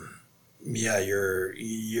 yeah, you're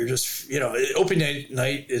just, you know, opening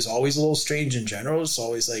night is always a little strange in general. It's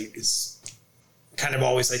always like, it's kind of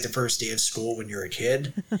always like the first day of school when you're a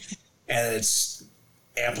kid. And it's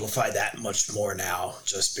amplified that much more now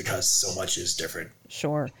just because so much is different.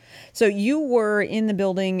 Sure. So you were in the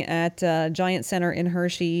building at Giant Center in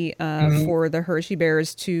Hershey for the Hershey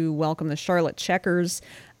Bears to welcome the Charlotte Checkers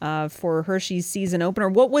for Hershey's season opener.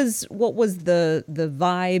 What was the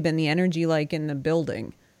vibe and the energy like in the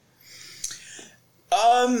building?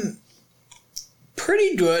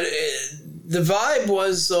 Pretty good. The vibe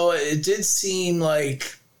was, though, it did seem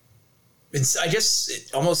like I guess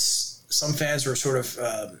almost some fans were sort of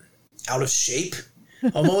out of shape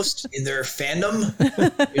almost in their fandom.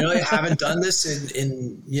 You know, they haven't done this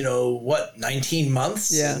in 19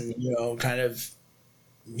 months. Yeah. And, you know, kind of,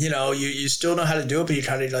 you know, you still know how to do it, but you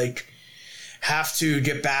kind of like have to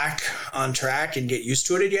get back on track and get used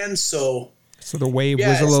to it again. So the wave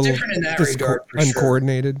was a little different in that regard,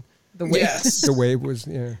 uncoordinated. Sure. The wave, yes. The wave was,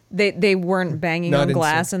 yeah. They weren't banging Not on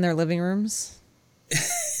glass in their living rooms?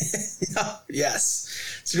 Yes.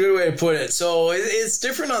 It's a good way to put it. So it's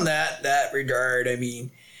different on that regard. I mean,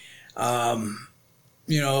 I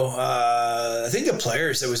think the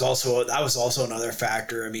players, that was also another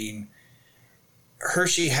factor. I mean,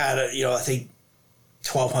 Hershey had I think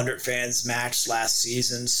 1,200 fans matched last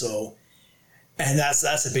season. So, and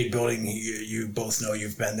that's a big building. You both know,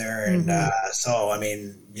 you've been there. And so, I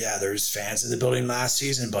mean, yeah, there's fans in the building last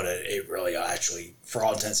season, but it really actually, for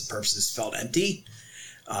all intents and purposes, felt empty.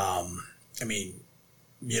 I mean,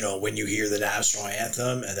 you know, when you hear the national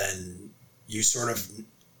anthem and then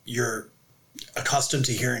you're accustomed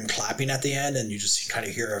to hearing clapping at the end and you just kind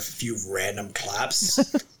of hear a few random claps.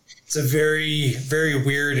 It's a very, very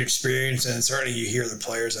weird experience. And certainly you hear the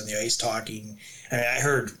players on the ice talking. I mean, I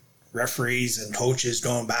heard referees and coaches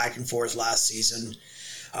going back and forth last season.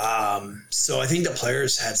 So I think the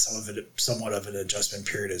players had somewhat of an adjustment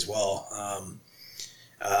period as well.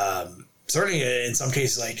 Certainly in some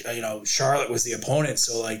cases, like, Charlotte was the opponent.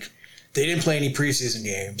 So like they didn't play any preseason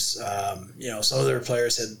games. Some of their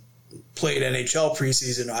players had played NHL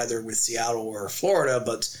preseason either with Seattle or Florida,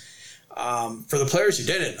 but for the players who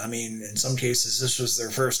didn't, I mean, in some cases, this was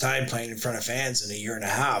their first time playing in front of fans in a year and a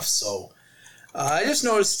half. So I just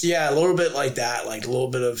noticed, a little bit like that, like a little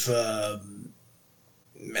bit of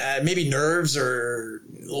maybe nerves or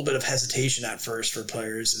a little bit of hesitation at first for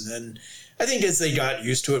players. And then I think as they got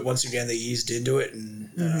used to it, once again, they eased into it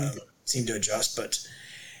and seemed to adjust. But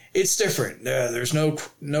it's different. There's no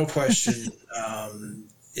question.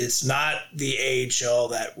 It's not the AHL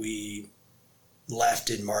that we left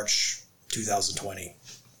in March 2020.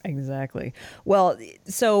 Exactly. Well,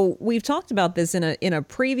 so we've talked about this in a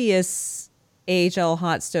previous AHL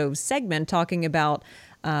Hot Stove segment, talking about,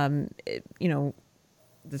 the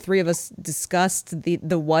three of us discussed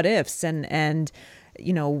the what ifs and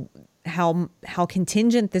how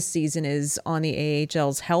contingent this season is on the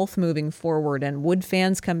AHL's health moving forward, and would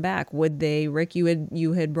fans come back? Would they, Rick,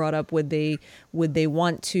 you had brought up, would they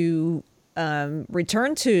want to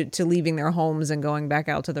return to leaving their homes and going back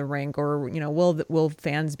out to the rink, or will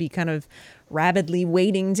fans be kind of rabidly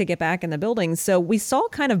waiting to get back in the building? So we saw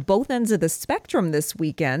kind of both ends of the spectrum this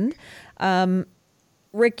weekend.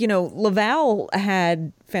 Rick, Laval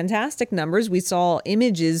had fantastic numbers. We saw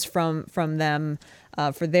images from them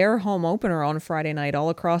for their home opener on Friday night all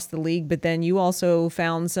across the league, but then you also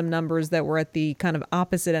found some numbers that were at the kind of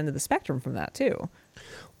opposite end of the spectrum from that too.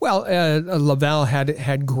 Well, Laval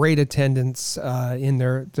had great attendance in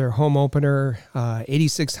their home opener,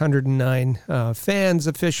 8,609 fans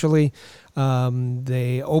officially.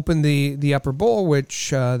 They opened the Upper Bowl, which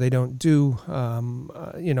they don't do,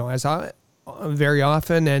 very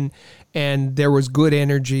often, and there was good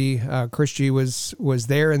energy. Christie was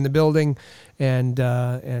there in the building,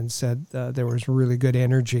 and said there was really good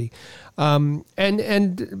energy, but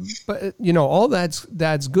all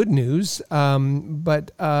that's good news.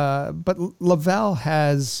 But Laval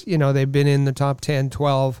has, they've been in the top 10,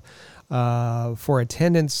 12 for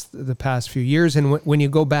attendance the past few years, and when you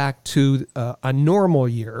go back to a normal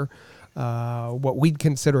year. What we'd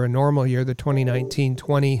consider a normal year, the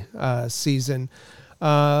 2019-20 season,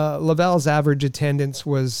 Laval's average attendance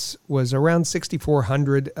was around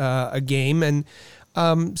 6,400 a game, and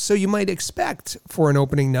so you might expect for an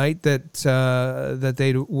opening night that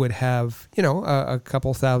they would have a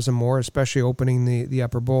couple thousand more, especially opening the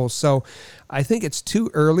Upper Bowl. So I think it's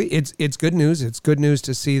too early. It's good news. It's good news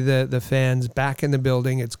to see the fans back in the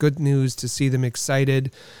building. It's good news to see them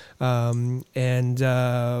excited, but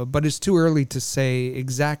it's too early to say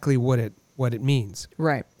exactly what it means.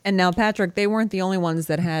 Right. And now, Patrick, they weren't the only ones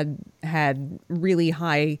that had really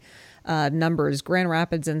high numbers. Grand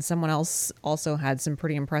Rapids and someone else also had some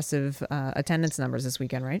pretty impressive attendance numbers this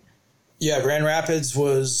weekend, right? Yeah, Grand Rapids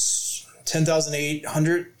was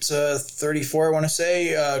 10,834, I want to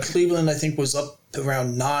say. Cleveland, I think, was up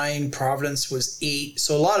around 9. Providence was 8.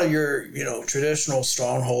 So a lot of your, traditional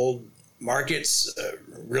stronghold markets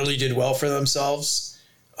really did well for themselves.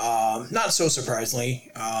 Not so surprisingly,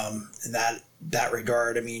 in that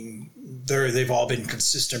regard. I mean, they've all been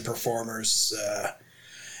consistent performers.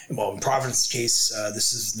 Well, in Providence's case,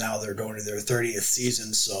 this is now they're going to their 30th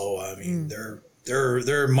season, so I mean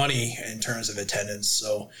they're money in terms of attendance.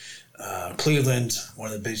 So Cleveland,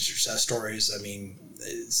 one of the big success stories. I mean,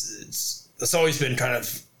 it's always been kind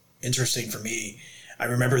of interesting for me. I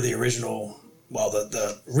remember the original,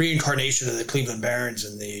 the reincarnation of the Cleveland Barons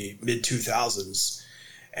in the mid 2000s.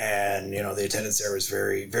 And, the attendance there was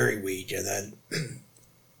very, very weak. And then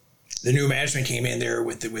the new management came in there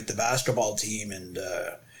with the basketball team and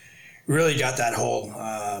really got that whole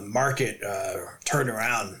market turned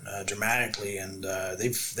around dramatically. And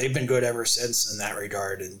they've been good ever since in that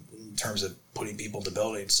regard in terms of putting people to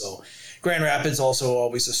buildings. So Grand Rapids also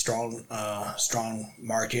always a strong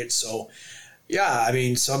market. So, yeah, I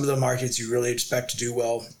mean, some of the markets you really expect to do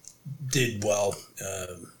well did well,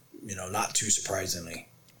 not too surprisingly.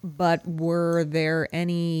 But were there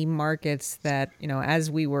any markets that, as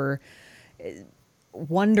we were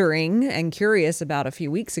wondering and curious about a few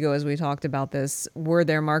weeks ago as we talked about this, were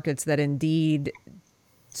there markets that indeed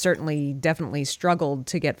definitely struggled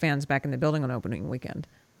to get fans back in the building on opening weekend?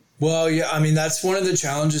 Well, yeah, I mean, that's one of the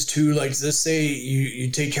challenges too. Like, let's say you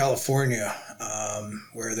take California,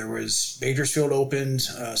 where there was Bakersfield opened,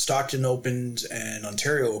 Stockton opened, and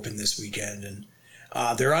Ontario opened this weekend. And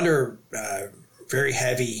they're under very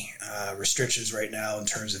heavy restrictions right now in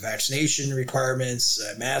terms of vaccination requirements,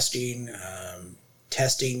 masking,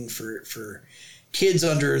 testing for kids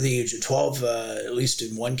under the age of 12, at least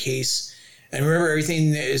in one case. And remember,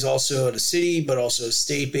 everything is also at a city, but also a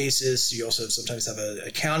state basis. You also sometimes have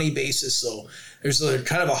a county basis. So there's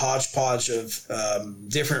kind of a hodgepodge of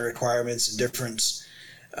different requirements and different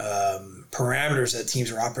parameters that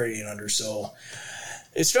teams are operating under. So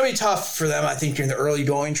it's going to be tough for them, I think, in the early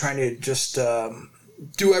going, trying to just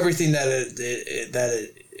do everything that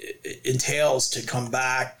it entails to come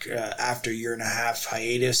back after a year and a half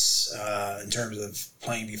hiatus in terms of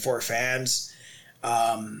playing before fans.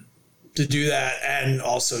 To do that and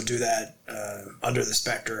also do that under the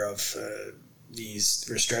specter of these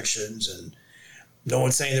restrictions. And no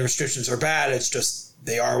one's saying the restrictions are bad. It's just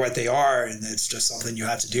they are what they are, and it's just something you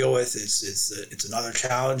have to deal with. It's another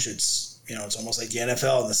challenge. It's almost like the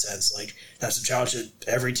NFL in the sense, like that's a challenge that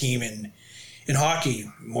every team in hockey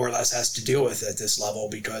more or less has to deal with at this level,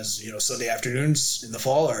 because Sunday afternoons in the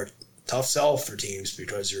fall are tough sell for teams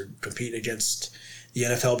because you're competing against the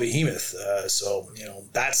NFL behemoth. So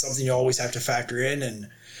that's something you always have to factor in, and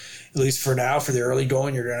at least for now, for the early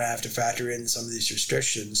going, you're going to have to factor in some of these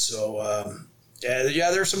restrictions. So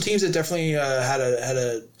there are some teams that definitely had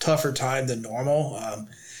a tougher time than normal.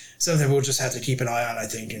 Something we'll just have to keep an eye on, I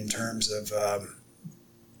think, in terms of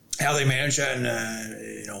how they manage that, and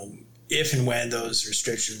if and when those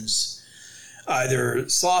restrictions either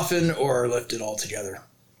soften or are lifted altogether.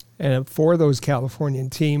 And for those Californian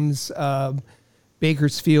teams,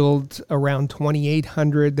 Bakersfield around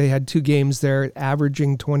 2,800. They had two games there,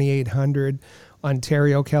 averaging 2,800.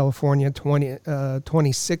 Ontario, California,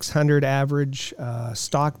 2,600 average.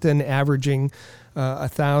 Stockton averaging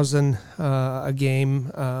 1,000 a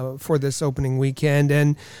game for this opening weekend.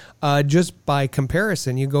 And just by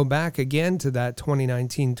comparison, you go back again to that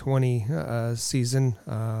 2019-20 season,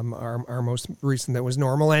 our most recent that was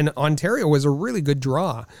normal. And Ontario was a really good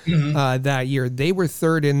draw that year. They were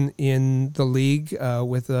third in the league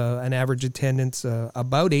with an average attendance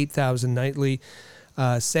about 8,000 nightly.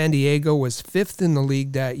 San Diego was fifth in the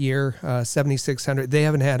league that year, 7,600. They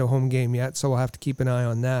haven't had a home game yet, so we'll have to keep an eye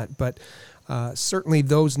on that. But certainly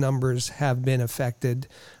those numbers have been affected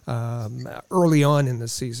early on in the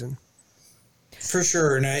season. For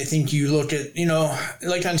sure. And I think you look at,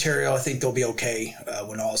 like Ontario, I think they'll be okay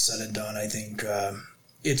when all is said and done. I think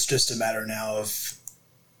it's just a matter now of,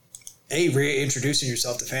 reintroducing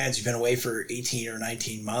yourself to fans. You've been away for 18 or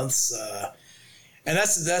 19 months. And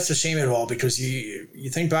that's a shame of it all, because you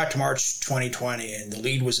think back to March 2020 and the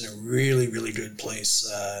league was in a really, really good place.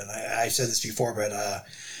 And I said this before, but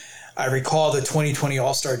I recall the 2020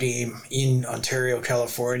 All-Star game in Ontario,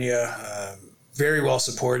 California, very well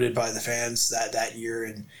supported by the fans that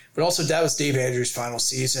year. But also that was Dave Andrews' final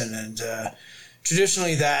season. And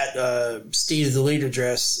traditionally that State of the League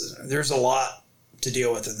address, there's a lot to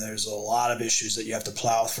deal with, and there's a lot of issues that you have to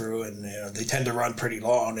plow through, and they tend to run pretty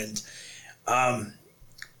long. And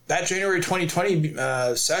that January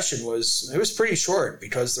 2020 session was pretty short,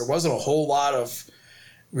 because there wasn't a whole lot of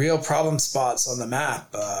real problem spots on the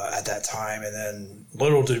map at that time. And then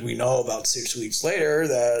little did we know about 6 weeks later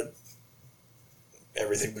that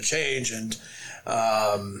everything would change. And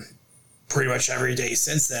pretty much every day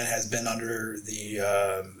since then has been under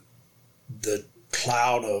the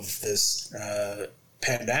cloud of this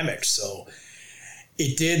pandemic. So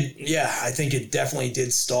it did, I think it definitely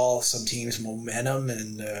did stall some teams' momentum,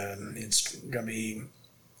 and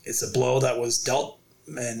it's a blow that was dealt,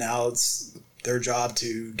 and now it's their job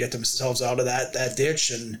to get themselves out of that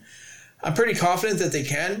ditch. And I'm pretty confident that they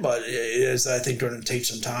can, but it is, I think, going to take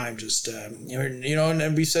some time. Just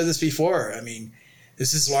and we said this before. I mean,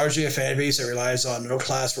 this is largely a fan base that relies on middle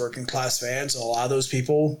class, working class fans, and a lot of those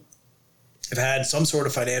people have had some sort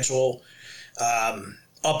of financial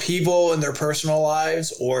upheaval in their personal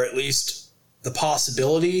lives, or at least the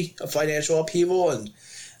possibility of financial upheaval.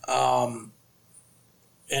 And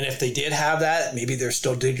if they did have that, maybe they're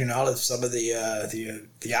still digging out of some of the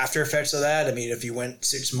after effects of that. I mean, if you went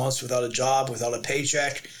 6 months without a job, without a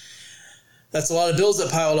paycheck, that's a lot of bills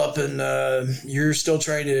that piled up, and you're still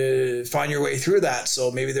trying to find your way through that.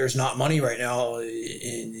 So maybe there's not money right now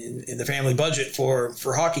in the family budget for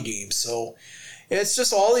hockey games. So it's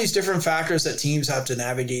just all these different factors that teams have to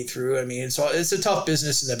navigate through. I mean, it's a tough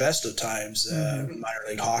business in the best of times. Minor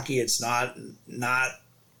league hockey, it's not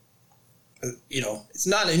it's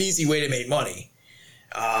not an easy way to make money,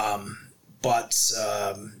 but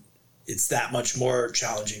it's that much more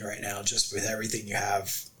challenging right now, just with everything you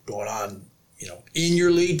have going on, in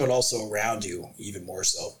your league, but also around you, even more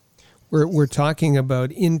so. We're talking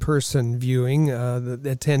about in-person viewing, the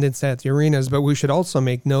attendance at the arenas, but we should also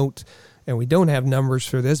make note, and we don't have numbers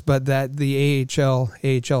for this, but that the AHL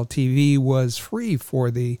TV was free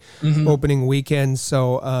for the opening weekend.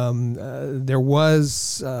 So there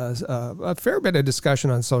was a fair bit of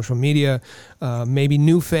discussion on social media, maybe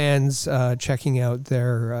new fans checking out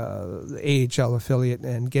their AHL affiliate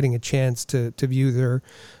and getting a chance to view their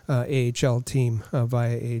AHL team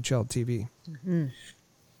via AHL TV. Mm-hmm.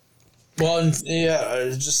 Well, and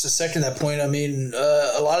just to second that point, I mean,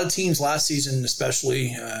 a lot of teams last season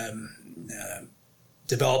especially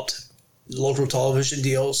developed local television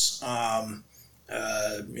deals,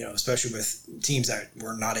 especially with teams that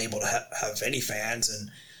were not able to have any fans.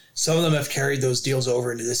 And some of them have carried those deals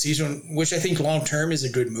over into this season, which I think long-term is a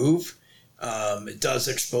good move. It does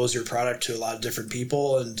expose your product to a lot of different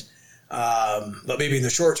people. And but maybe in the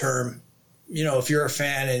short term, if you're a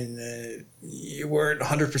fan and you weren't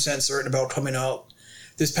 100% certain about coming out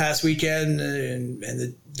this past weekend and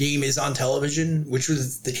the game is on television, which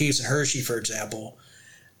was the case in Hershey, for example,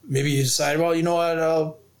 maybe you decide, well, you know what,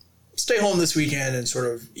 I'll stay home this weekend and sort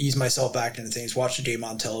of ease myself back into things, watch the game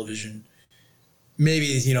on television.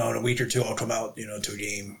 Maybe, in a week or two, I'll come out, to a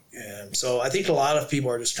game. So I think a lot of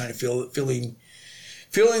people are just kind of feeling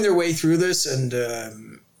their way through this, and,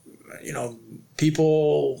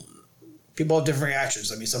 people have different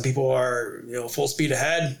reactions. I mean, some people are, full speed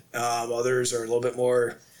ahead. Others are a little bit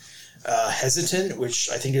more hesitant, which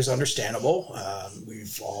I think is understandable.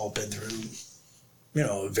 We've all been through,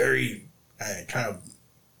 a very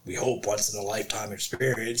we hope, once in a lifetime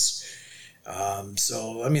experience.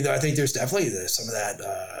 So, I mean, I think there's definitely some of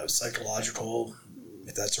that psychological,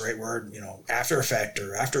 if that's the right word, after effect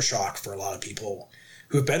or aftershock for a lot of people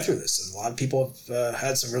who have been through this. And a lot of people have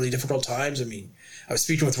had some really difficult times. I mean, I was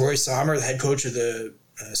speaking with Roy Sommer, the head coach of the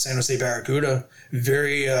San Jose Barracuda,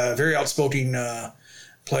 very outspoken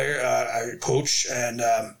player, coach, and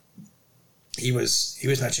he was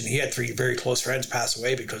mentioning he had 3 very close friends pass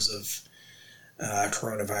away because of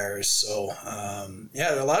coronavirus. So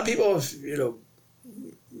a lot of people have,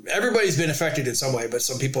 everybody's been affected in some way, but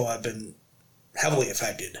some people have been heavily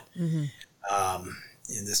affected in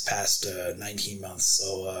this past 19 months.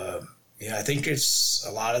 So I think it's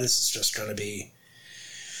a lot of this is just going to be.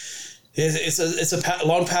 It's a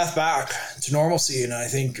long path back to normalcy, and I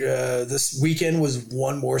think this weekend was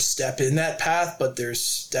one more step in that path. But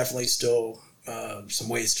there's definitely still some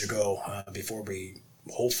ways to go before we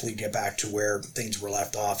hopefully get back to where things were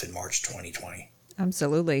left off in March 2020.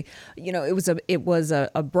 Absolutely. It was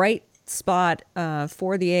a bright spot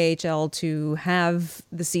for the AHL to have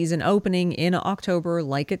the season opening in October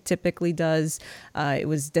like it typically does. It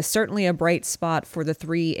was certainly a bright spot for the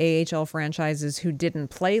 3 AHL franchises who didn't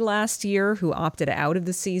play last year, who opted out of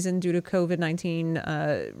the season due to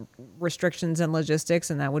COVID-19 restrictions and logistics,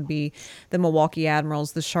 and that would be the Milwaukee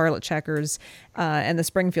Admirals, the Charlotte Checkers, and the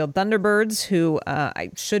Springfield Thunderbirds, who I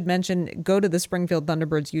should mention, go to the Springfield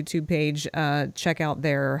Thunderbirds YouTube page, check out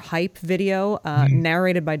their hype video,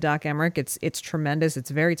 narrated by Doc Emmerich. It's tremendous. It's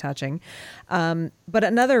very touching. But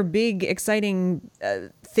another big, exciting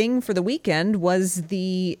thing for the weekend was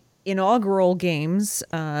the inaugural games,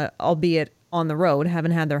 albeit on the road,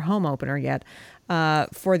 haven't had their home opener yet,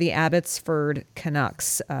 for the Abbotsford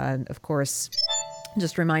Canucks. Of course,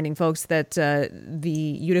 just reminding folks that the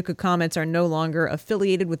Utica Comets are no longer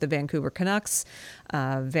affiliated with the Vancouver Canucks.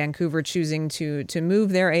 Vancouver choosing to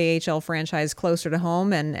move their AHL franchise closer to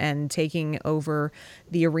home and taking over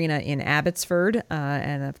the arena in Abbotsford.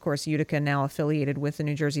 And of course, Utica now affiliated with the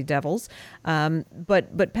New Jersey Devils.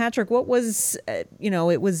 But Patrick, what was, it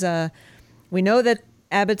was, we know that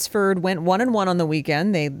Abbotsford went 1-1 on the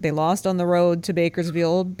weekend. They lost on the road to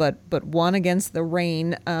Bakersfield, but won against the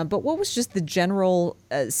Reign. But what was just the general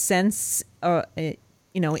sense, in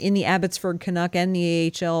the Abbotsford Canuck and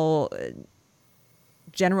the AHL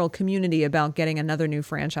general community about getting another new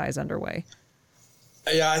franchise underway?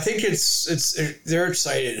 Yeah, I think they're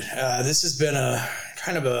excited. This has been a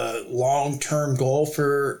kind of a long-term goal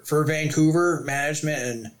for Vancouver management.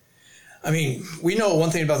 And I mean, we know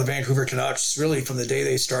one thing about the Vancouver Canucks, really from the day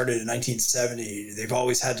they started in 1970, they've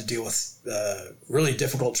always had to deal with really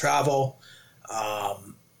difficult travel.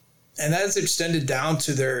 And that has extended down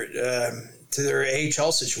to their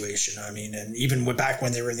AHL situation. I mean, and even back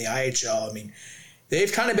when they were in the IHL, I mean,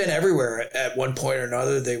 they've kind of been everywhere at one point or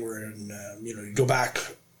another. They were in, you go back,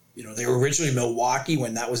 they were originally in Milwaukee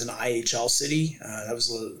when that was an IHL city. That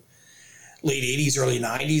was late 80s, early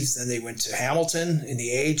 90s. Then they went to Hamilton in the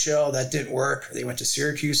AHL. That didn't work. They went to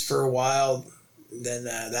Syracuse for a while. Then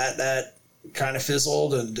that kind of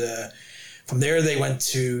fizzled. And from there, they went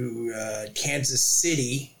to Kansas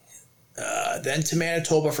City, then to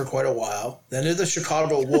Manitoba for quite a while, then to the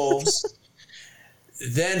Chicago Wolves,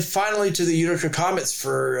 then finally to the Utica Comets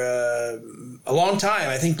for a long time.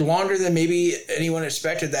 I think longer than maybe anyone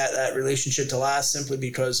expected that relationship to last, simply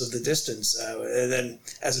because of the distance. And then,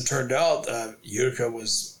 as it turned out, Utica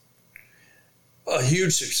was a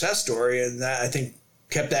huge success story, and that, I think,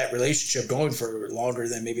 kept that relationship going for longer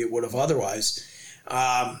than maybe it would have otherwise.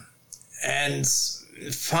 And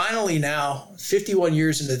finally now, 51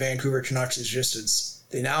 years into the Vancouver Canucks' existence,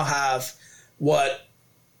 they now have what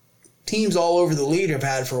teams all over the league have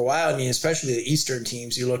had for a while. I mean, especially the Eastern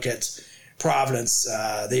teams. You look at Providence,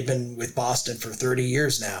 they've been with Boston for 30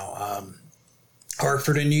 years now.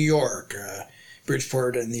 Hartford and New York,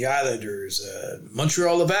 Bridgeport and the Islanders,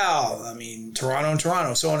 Montreal, Laval, I mean,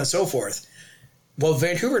 Toronto, so on and so forth. Well,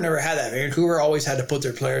 Vancouver never had that. Vancouver always had to put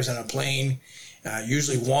their players on a plane,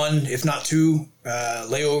 usually one, if not two,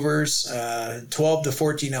 layovers, 12 to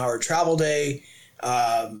 14-hour travel day.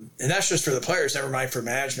 And that's just for the players, never mind for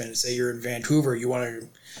management. Say you're in Vancouver, you want to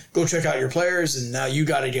go check out your players, and now you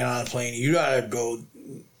got to get on a plane. You got to go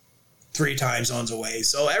 3 time zones away.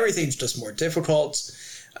 So everything's just more difficult.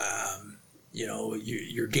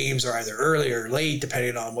 Your games are either early or late,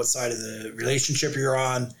 depending on what side of the relationship you're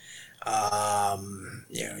on.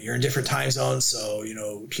 You're in different time zones, so,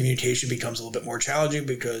 communication becomes a little bit more challenging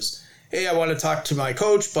because, hey, I want to talk to my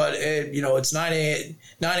coach, but it's 9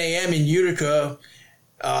 a.m. in Utica,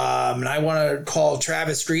 and I want to call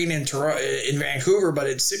Travis Green in Vancouver, but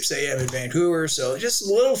it's 6 a.m. in Vancouver. So just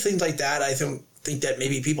little things like that, I don't think that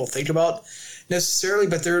maybe people think about necessarily,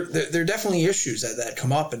 but there are definitely issues that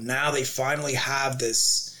come up, and now they finally have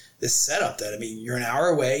this this setup that, I mean, you're an hour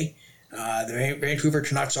away. The Vancouver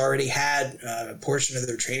Canucks already had a portion of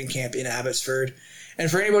their training camp in Abbotsford. And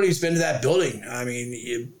for anybody who's been to that building, I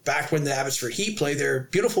mean, back when the Abbotsford Heat played there,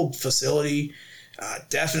 beautiful facility,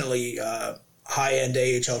 definitely high-end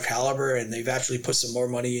AHL caliber, and they've actually put some more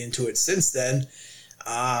money into it since then.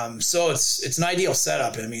 So it's an ideal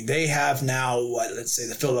setup. I mean, they have now what, let's say,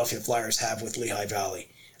 the Philadelphia Flyers have with Lehigh Valley.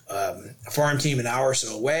 A farm team an hour or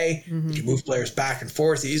so away. You can move players back and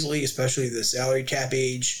forth easily, especially the salary cap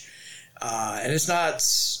age. And it's not,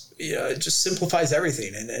 it just simplifies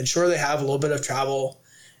everything. And sure, they have a little bit of travel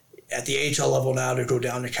at the AHL level now to go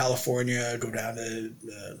down to California, go down to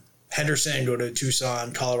Henderson, go to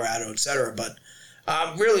Tucson, Colorado, etc. But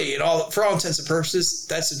really, for all intents and purposes,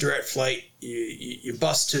 that's a direct flight. You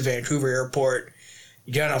bus to Vancouver Airport,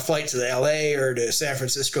 you get on a flight to the LA or to San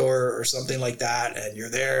Francisco or something like that, and you're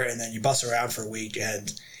there, and then you bus around for a week.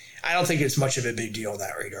 And I don't think it's much of a big deal in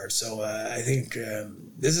that regard. So I think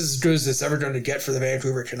this is as good as it's ever going to get for the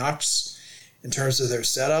Vancouver Canucks in terms of their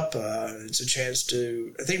setup. It's a chance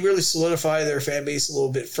to, I think, really solidify their fan base a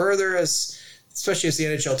little bit further, especially as the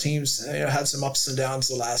NHL teams had some ups and downs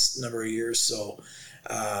the last number of years. So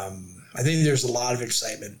I think there's a lot of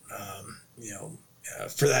excitement,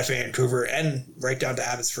 for that Vancouver and right down to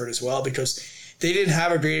Abbotsford as well, because they didn't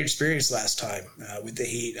have a great experience last time with the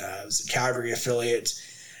Heat. It was a Calgary affiliate.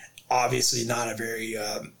 Obviously not a very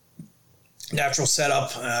natural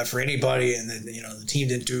setup for anybody, and then the team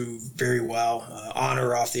didn't do very well on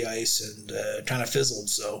or off the ice, and kind of fizzled.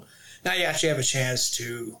 So now you actually have a chance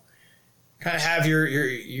to kind of have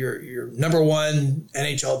your number one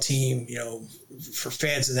NHL team, for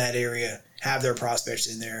fans in that area, have their prospects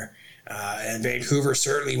in there. And Vancouver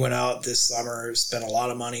certainly went out this summer, spent a lot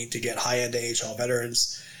of money to get high-end AHL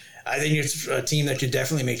veterans. I think it's a team that could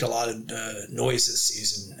definitely make a lot of noise this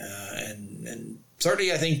season, and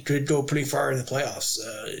certainly I think could go pretty far in the playoffs,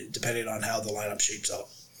 depending on how the lineup shapes up.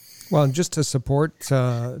 Well, just to support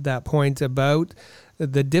that point about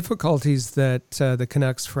the difficulties that the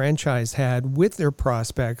Canucks franchise had with their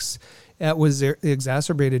prospects, that was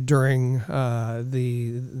exacerbated during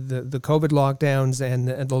the COVID lockdowns and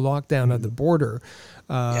the lockdown of the border.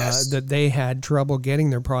 Yes. That they had trouble getting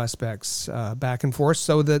their prospects back and forth,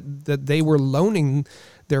 so that they were loaning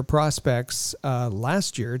their prospects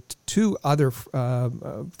last year to other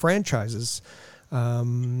franchises.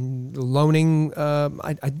 Loaning,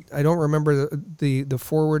 I don't remember the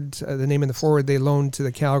forward, the name of the forward they loaned to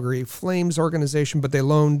the Calgary Flames organization, but they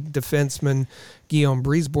loaned defenseman Guillaume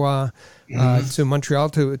Brisebois to Montreal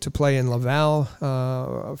to play in Laval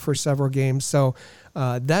for several games. So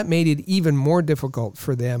that made it even more difficult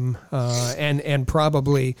for them, and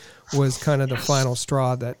probably was kind of the final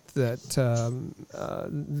straw that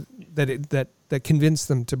convinced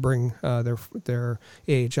them to bring their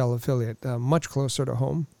AHL affiliate much closer to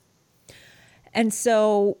home. And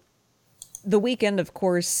so the weekend, of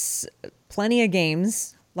course, plenty of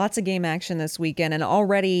games, lots of game action this weekend, and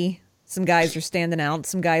already some guys are standing out.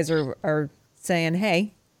 Some guys are saying,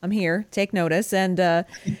 hey, I'm here, take notice. And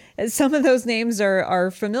some of those names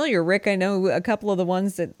are familiar. Rick, I know a couple of the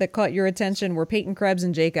ones that caught your attention were Peyton Krebs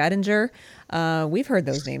and Jake Ettinger. We've heard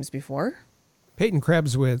those names before. Peyton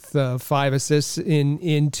Krebs with 5 assists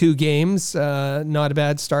in 2 games. Not a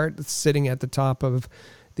bad start, sitting at the top of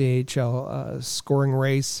the AHL scoring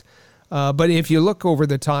race. But if you look over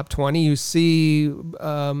the top 20, you see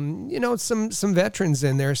some veterans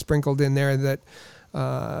in there, sprinkled in there that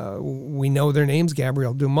we know their names: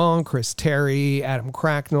 Gabriel Dumont, Chris Terry, Adam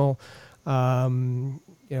Cracknell.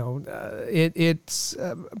 It's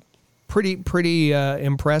pretty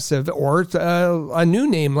impressive. Or a new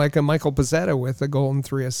name like a Michael Pezzetta with a goal and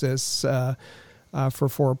 3 assists for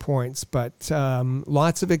 4 points. But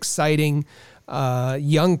lots of exciting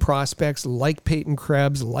young prospects like Peyton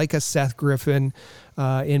Krebs, like a Seth Griffin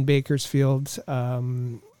in Bakersfield.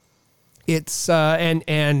 It's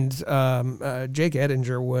and Jake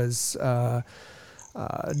Ettinger was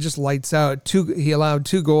just lights out. He allowed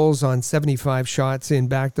 2 goals on 75 shots in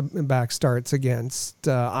back-to-back starts against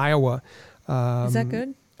Iowa. Is that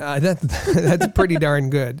good? That's pretty darn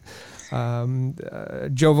good. Joe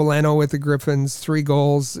Valeno with the Griffins, 3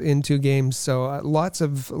 goals in 2 games. So lots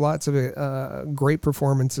of great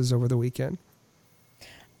performances over the weekend.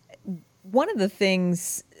 One of the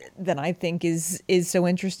things that I think is so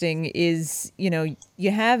interesting is,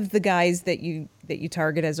 you have the guys that you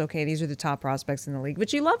target as, okay, these are the top prospects in the league,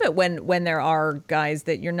 but you love it when there are guys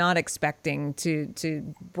that you're not expecting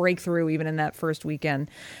to break through even in that first weekend.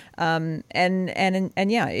 And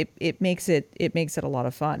yeah, it makes it a lot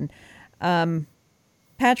of fun.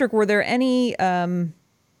 Patrick, were there any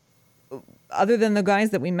other than the guys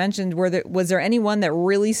that we mentioned, was there anyone that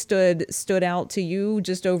really stood out to you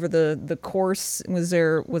just over the course? Was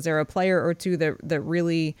there a player or two that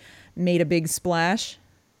really made a big splash?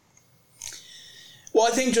 Well,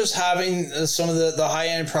 I think just having some of the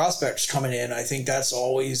high-end prospects coming in, I think that's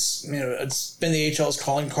always, it's been the AHL's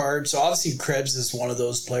calling card. So obviously Krebs is one of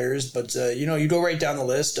those players, but, you go right down the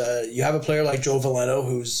list. You have a player like Joe Veleno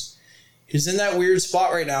who's in that weird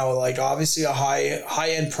spot right now, like obviously a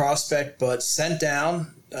high-end prospect, but sent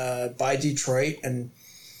down by Detroit. And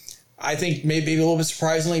I think maybe a little bit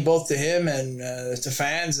surprisingly both to him and to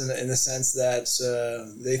fans in the sense that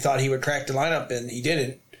they thought he would crack the lineup, and he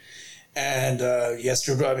didn't. And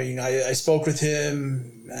yesterday, I spoke with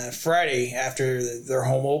him Friday after their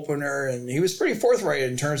home opener, and he was pretty forthright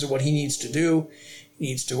in terms of what he needs to do. He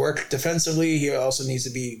needs to work defensively. He also needs to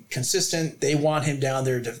be consistent. They want him down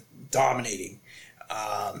there dominating,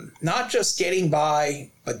 not just getting by,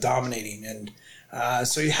 but dominating. And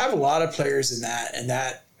so you have a lot of players in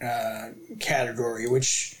that category,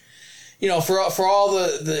 which, for all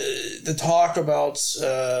the talk about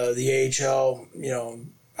the AHL,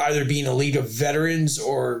 either being a league of veterans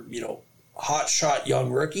or, hot shot young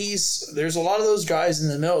rookies, there's a lot of those guys in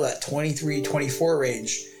the middle, that 23, 24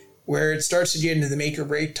 range, where it starts to get into the make or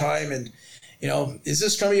break time. And, is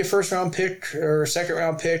this going to be a first round pick or a second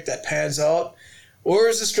round pick that pans out? Or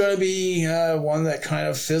is this going to be one that kind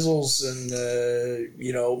of fizzles? And,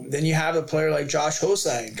 then you have a player like Josh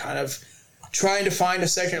Hosang kind of trying to find a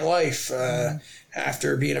second life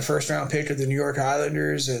after being a first-round pick of the New York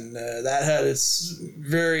Islanders, and that had its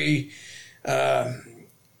very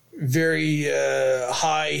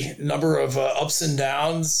high number of ups and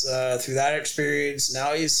downs through that experience.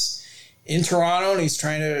 Now he's in Toronto, and he's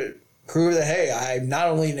trying to prove that, hey, I'm not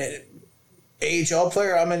only an AHL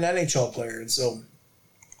player, I'm an NHL player. And so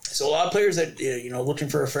a lot of players that, looking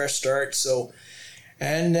for a fresh start. So,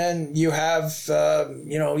 and then you have,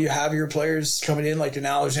 you have your players coming in like an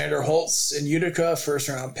Alexander Holtz in Utica, first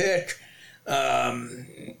round pick. A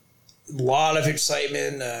lot of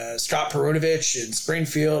excitement. Scott Perunovich in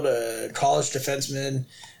Springfield, a college defenseman.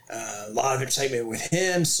 A lot of excitement with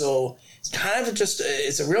him. So it's kind of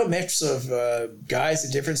it's a real mix of guys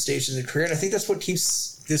at different stages of their career. And I think that's what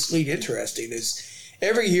keeps this league interesting is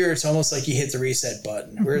every year it's almost like you hit the reset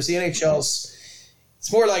button. Whereas the NHL's,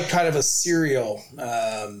 it's more like kind of a serial,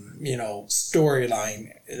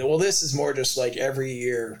 storyline. Well, this is more just like every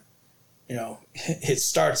year, it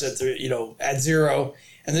starts at at zero,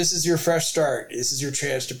 and this is your fresh start. This is your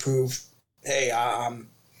chance to prove, hey, I'm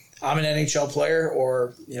an NHL player,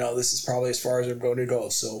 or this is probably as far as I'm going to go.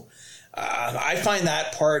 So I find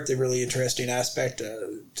that part the really interesting aspect,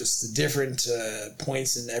 just the different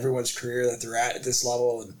points in everyone's career that they're at this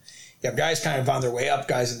level. And you have guys kind of on their way up,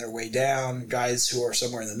 guys on their way down, guys who are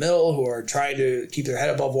somewhere in the middle, who are trying to keep their head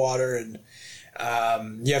above water. And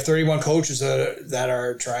you have 31 coaches that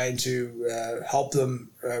are trying to help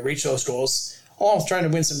them reach those goals, all trying to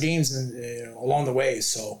win some games along the way.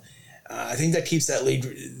 So I think that keeps the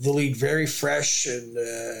league very fresh, and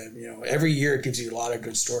every year it gives you a lot of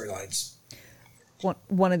good storylines.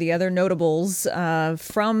 One of the other notables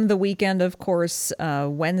from the weekend, of course,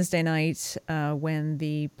 Wednesday night when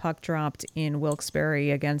the puck dropped in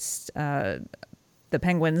Wilkes-Barre against the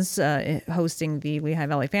Penguins hosting the Lehigh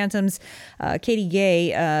Valley Phantoms. Katie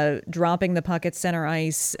Gay dropping the puck at center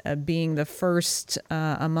ice, being the first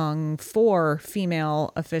among 4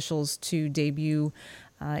 female officials to debut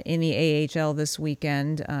in the AHL this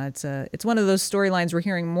weekend. It's one of those storylines we're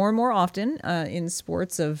hearing more and more often in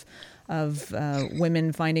sports of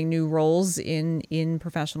women finding new roles in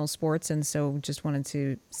professional sports. And so just wanted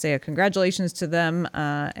to say a congratulations to them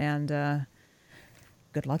and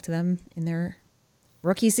good luck to them in their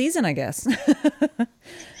rookie season, I guess.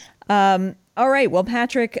 All right. Well,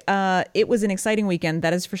 Patrick, it was an exciting weekend,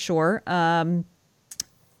 that is for sure.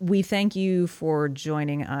 We thank you for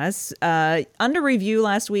joining us. Under review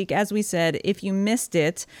last week, as we said, if you missed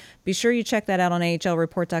it, be sure you check that out on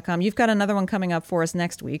ahlreport.com. You've got another one coming up for us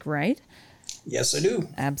next week, right? Yes, I do.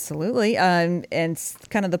 Absolutely. And it's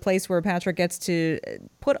kind of the place where Patrick gets to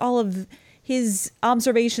put all of his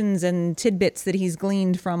observations and tidbits that he's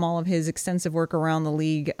gleaned from all of his extensive work around the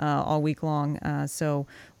league all week long. So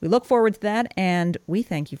we look forward to that, and we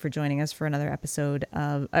thank you for joining us for another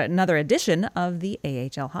edition of the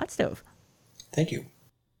AHL Hot Stove. Thank you.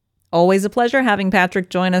 Always a pleasure having Patrick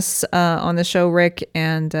join us on the show, Rick,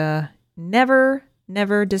 and never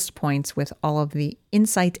disappoints with all of the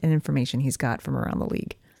insight and information he's got from around the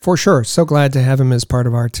league. For sure. So glad to have him as part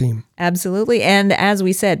of our team. Absolutely. And as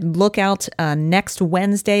we said, look out next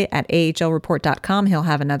Wednesday at ahlreport.com. He'll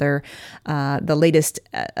have another, the latest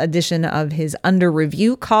edition of his Under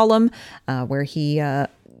Review column, where he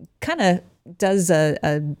kind of does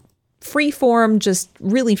a free form, just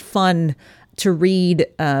really fun to read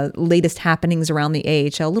latest happenings around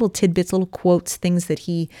the AHL, little tidbits, little quotes, things that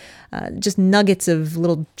he, just nuggets of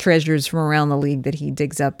little treasures from around the league that he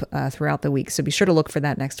digs up throughout the week. So be sure to look for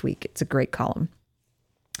that next week. It's a great column.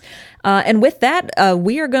 And with that,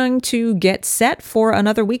 we are going to get set for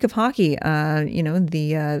another week of hockey.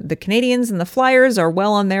 The Canadiens and the Flyers are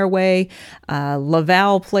well on their way.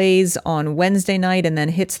 Laval plays on Wednesday night and then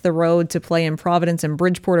hits the road to play in Providence and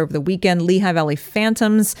Bridgeport over the weekend. Lehigh Valley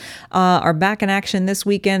Phantoms are back in action this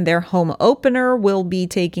weekend. Their home opener will be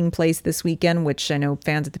taking place this weekend, which I know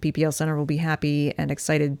fans at the PPL Center will be happy and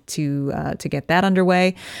excited to get that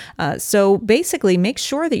underway. So basically, make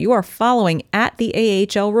sure that you are following at the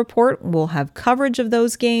AHL Report. We'll have coverage of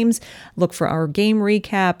those games. Look for our game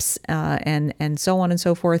recaps and so on and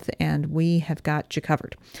so forth. And we have got you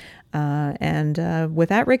covered. With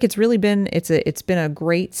that, Rick, it's been a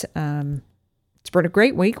great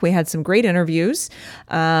week. We had some great interviews,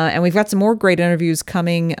 and we've got some more great interviews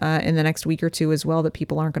coming in the next week or two as well that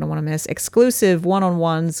people aren't going to want to miss. Exclusive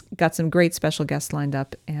one-on-ones. Got some great special guests lined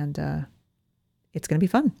up, and it's going to be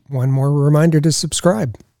fun. One more reminder to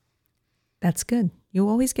subscribe. That's good. You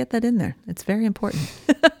always get that in there. It's very important.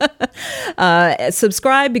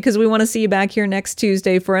 Subscribe, because we want to see you back here next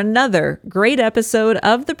Tuesday for another great episode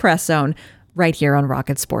of The Press Zone right here on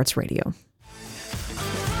Rocket Sports Radio.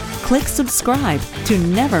 Click subscribe to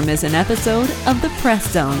never miss an episode of The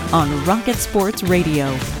Press Zone on Rocket Sports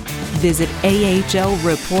Radio. Visit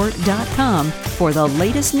ahlreport.com for the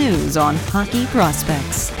latest news on hockey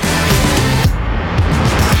prospects.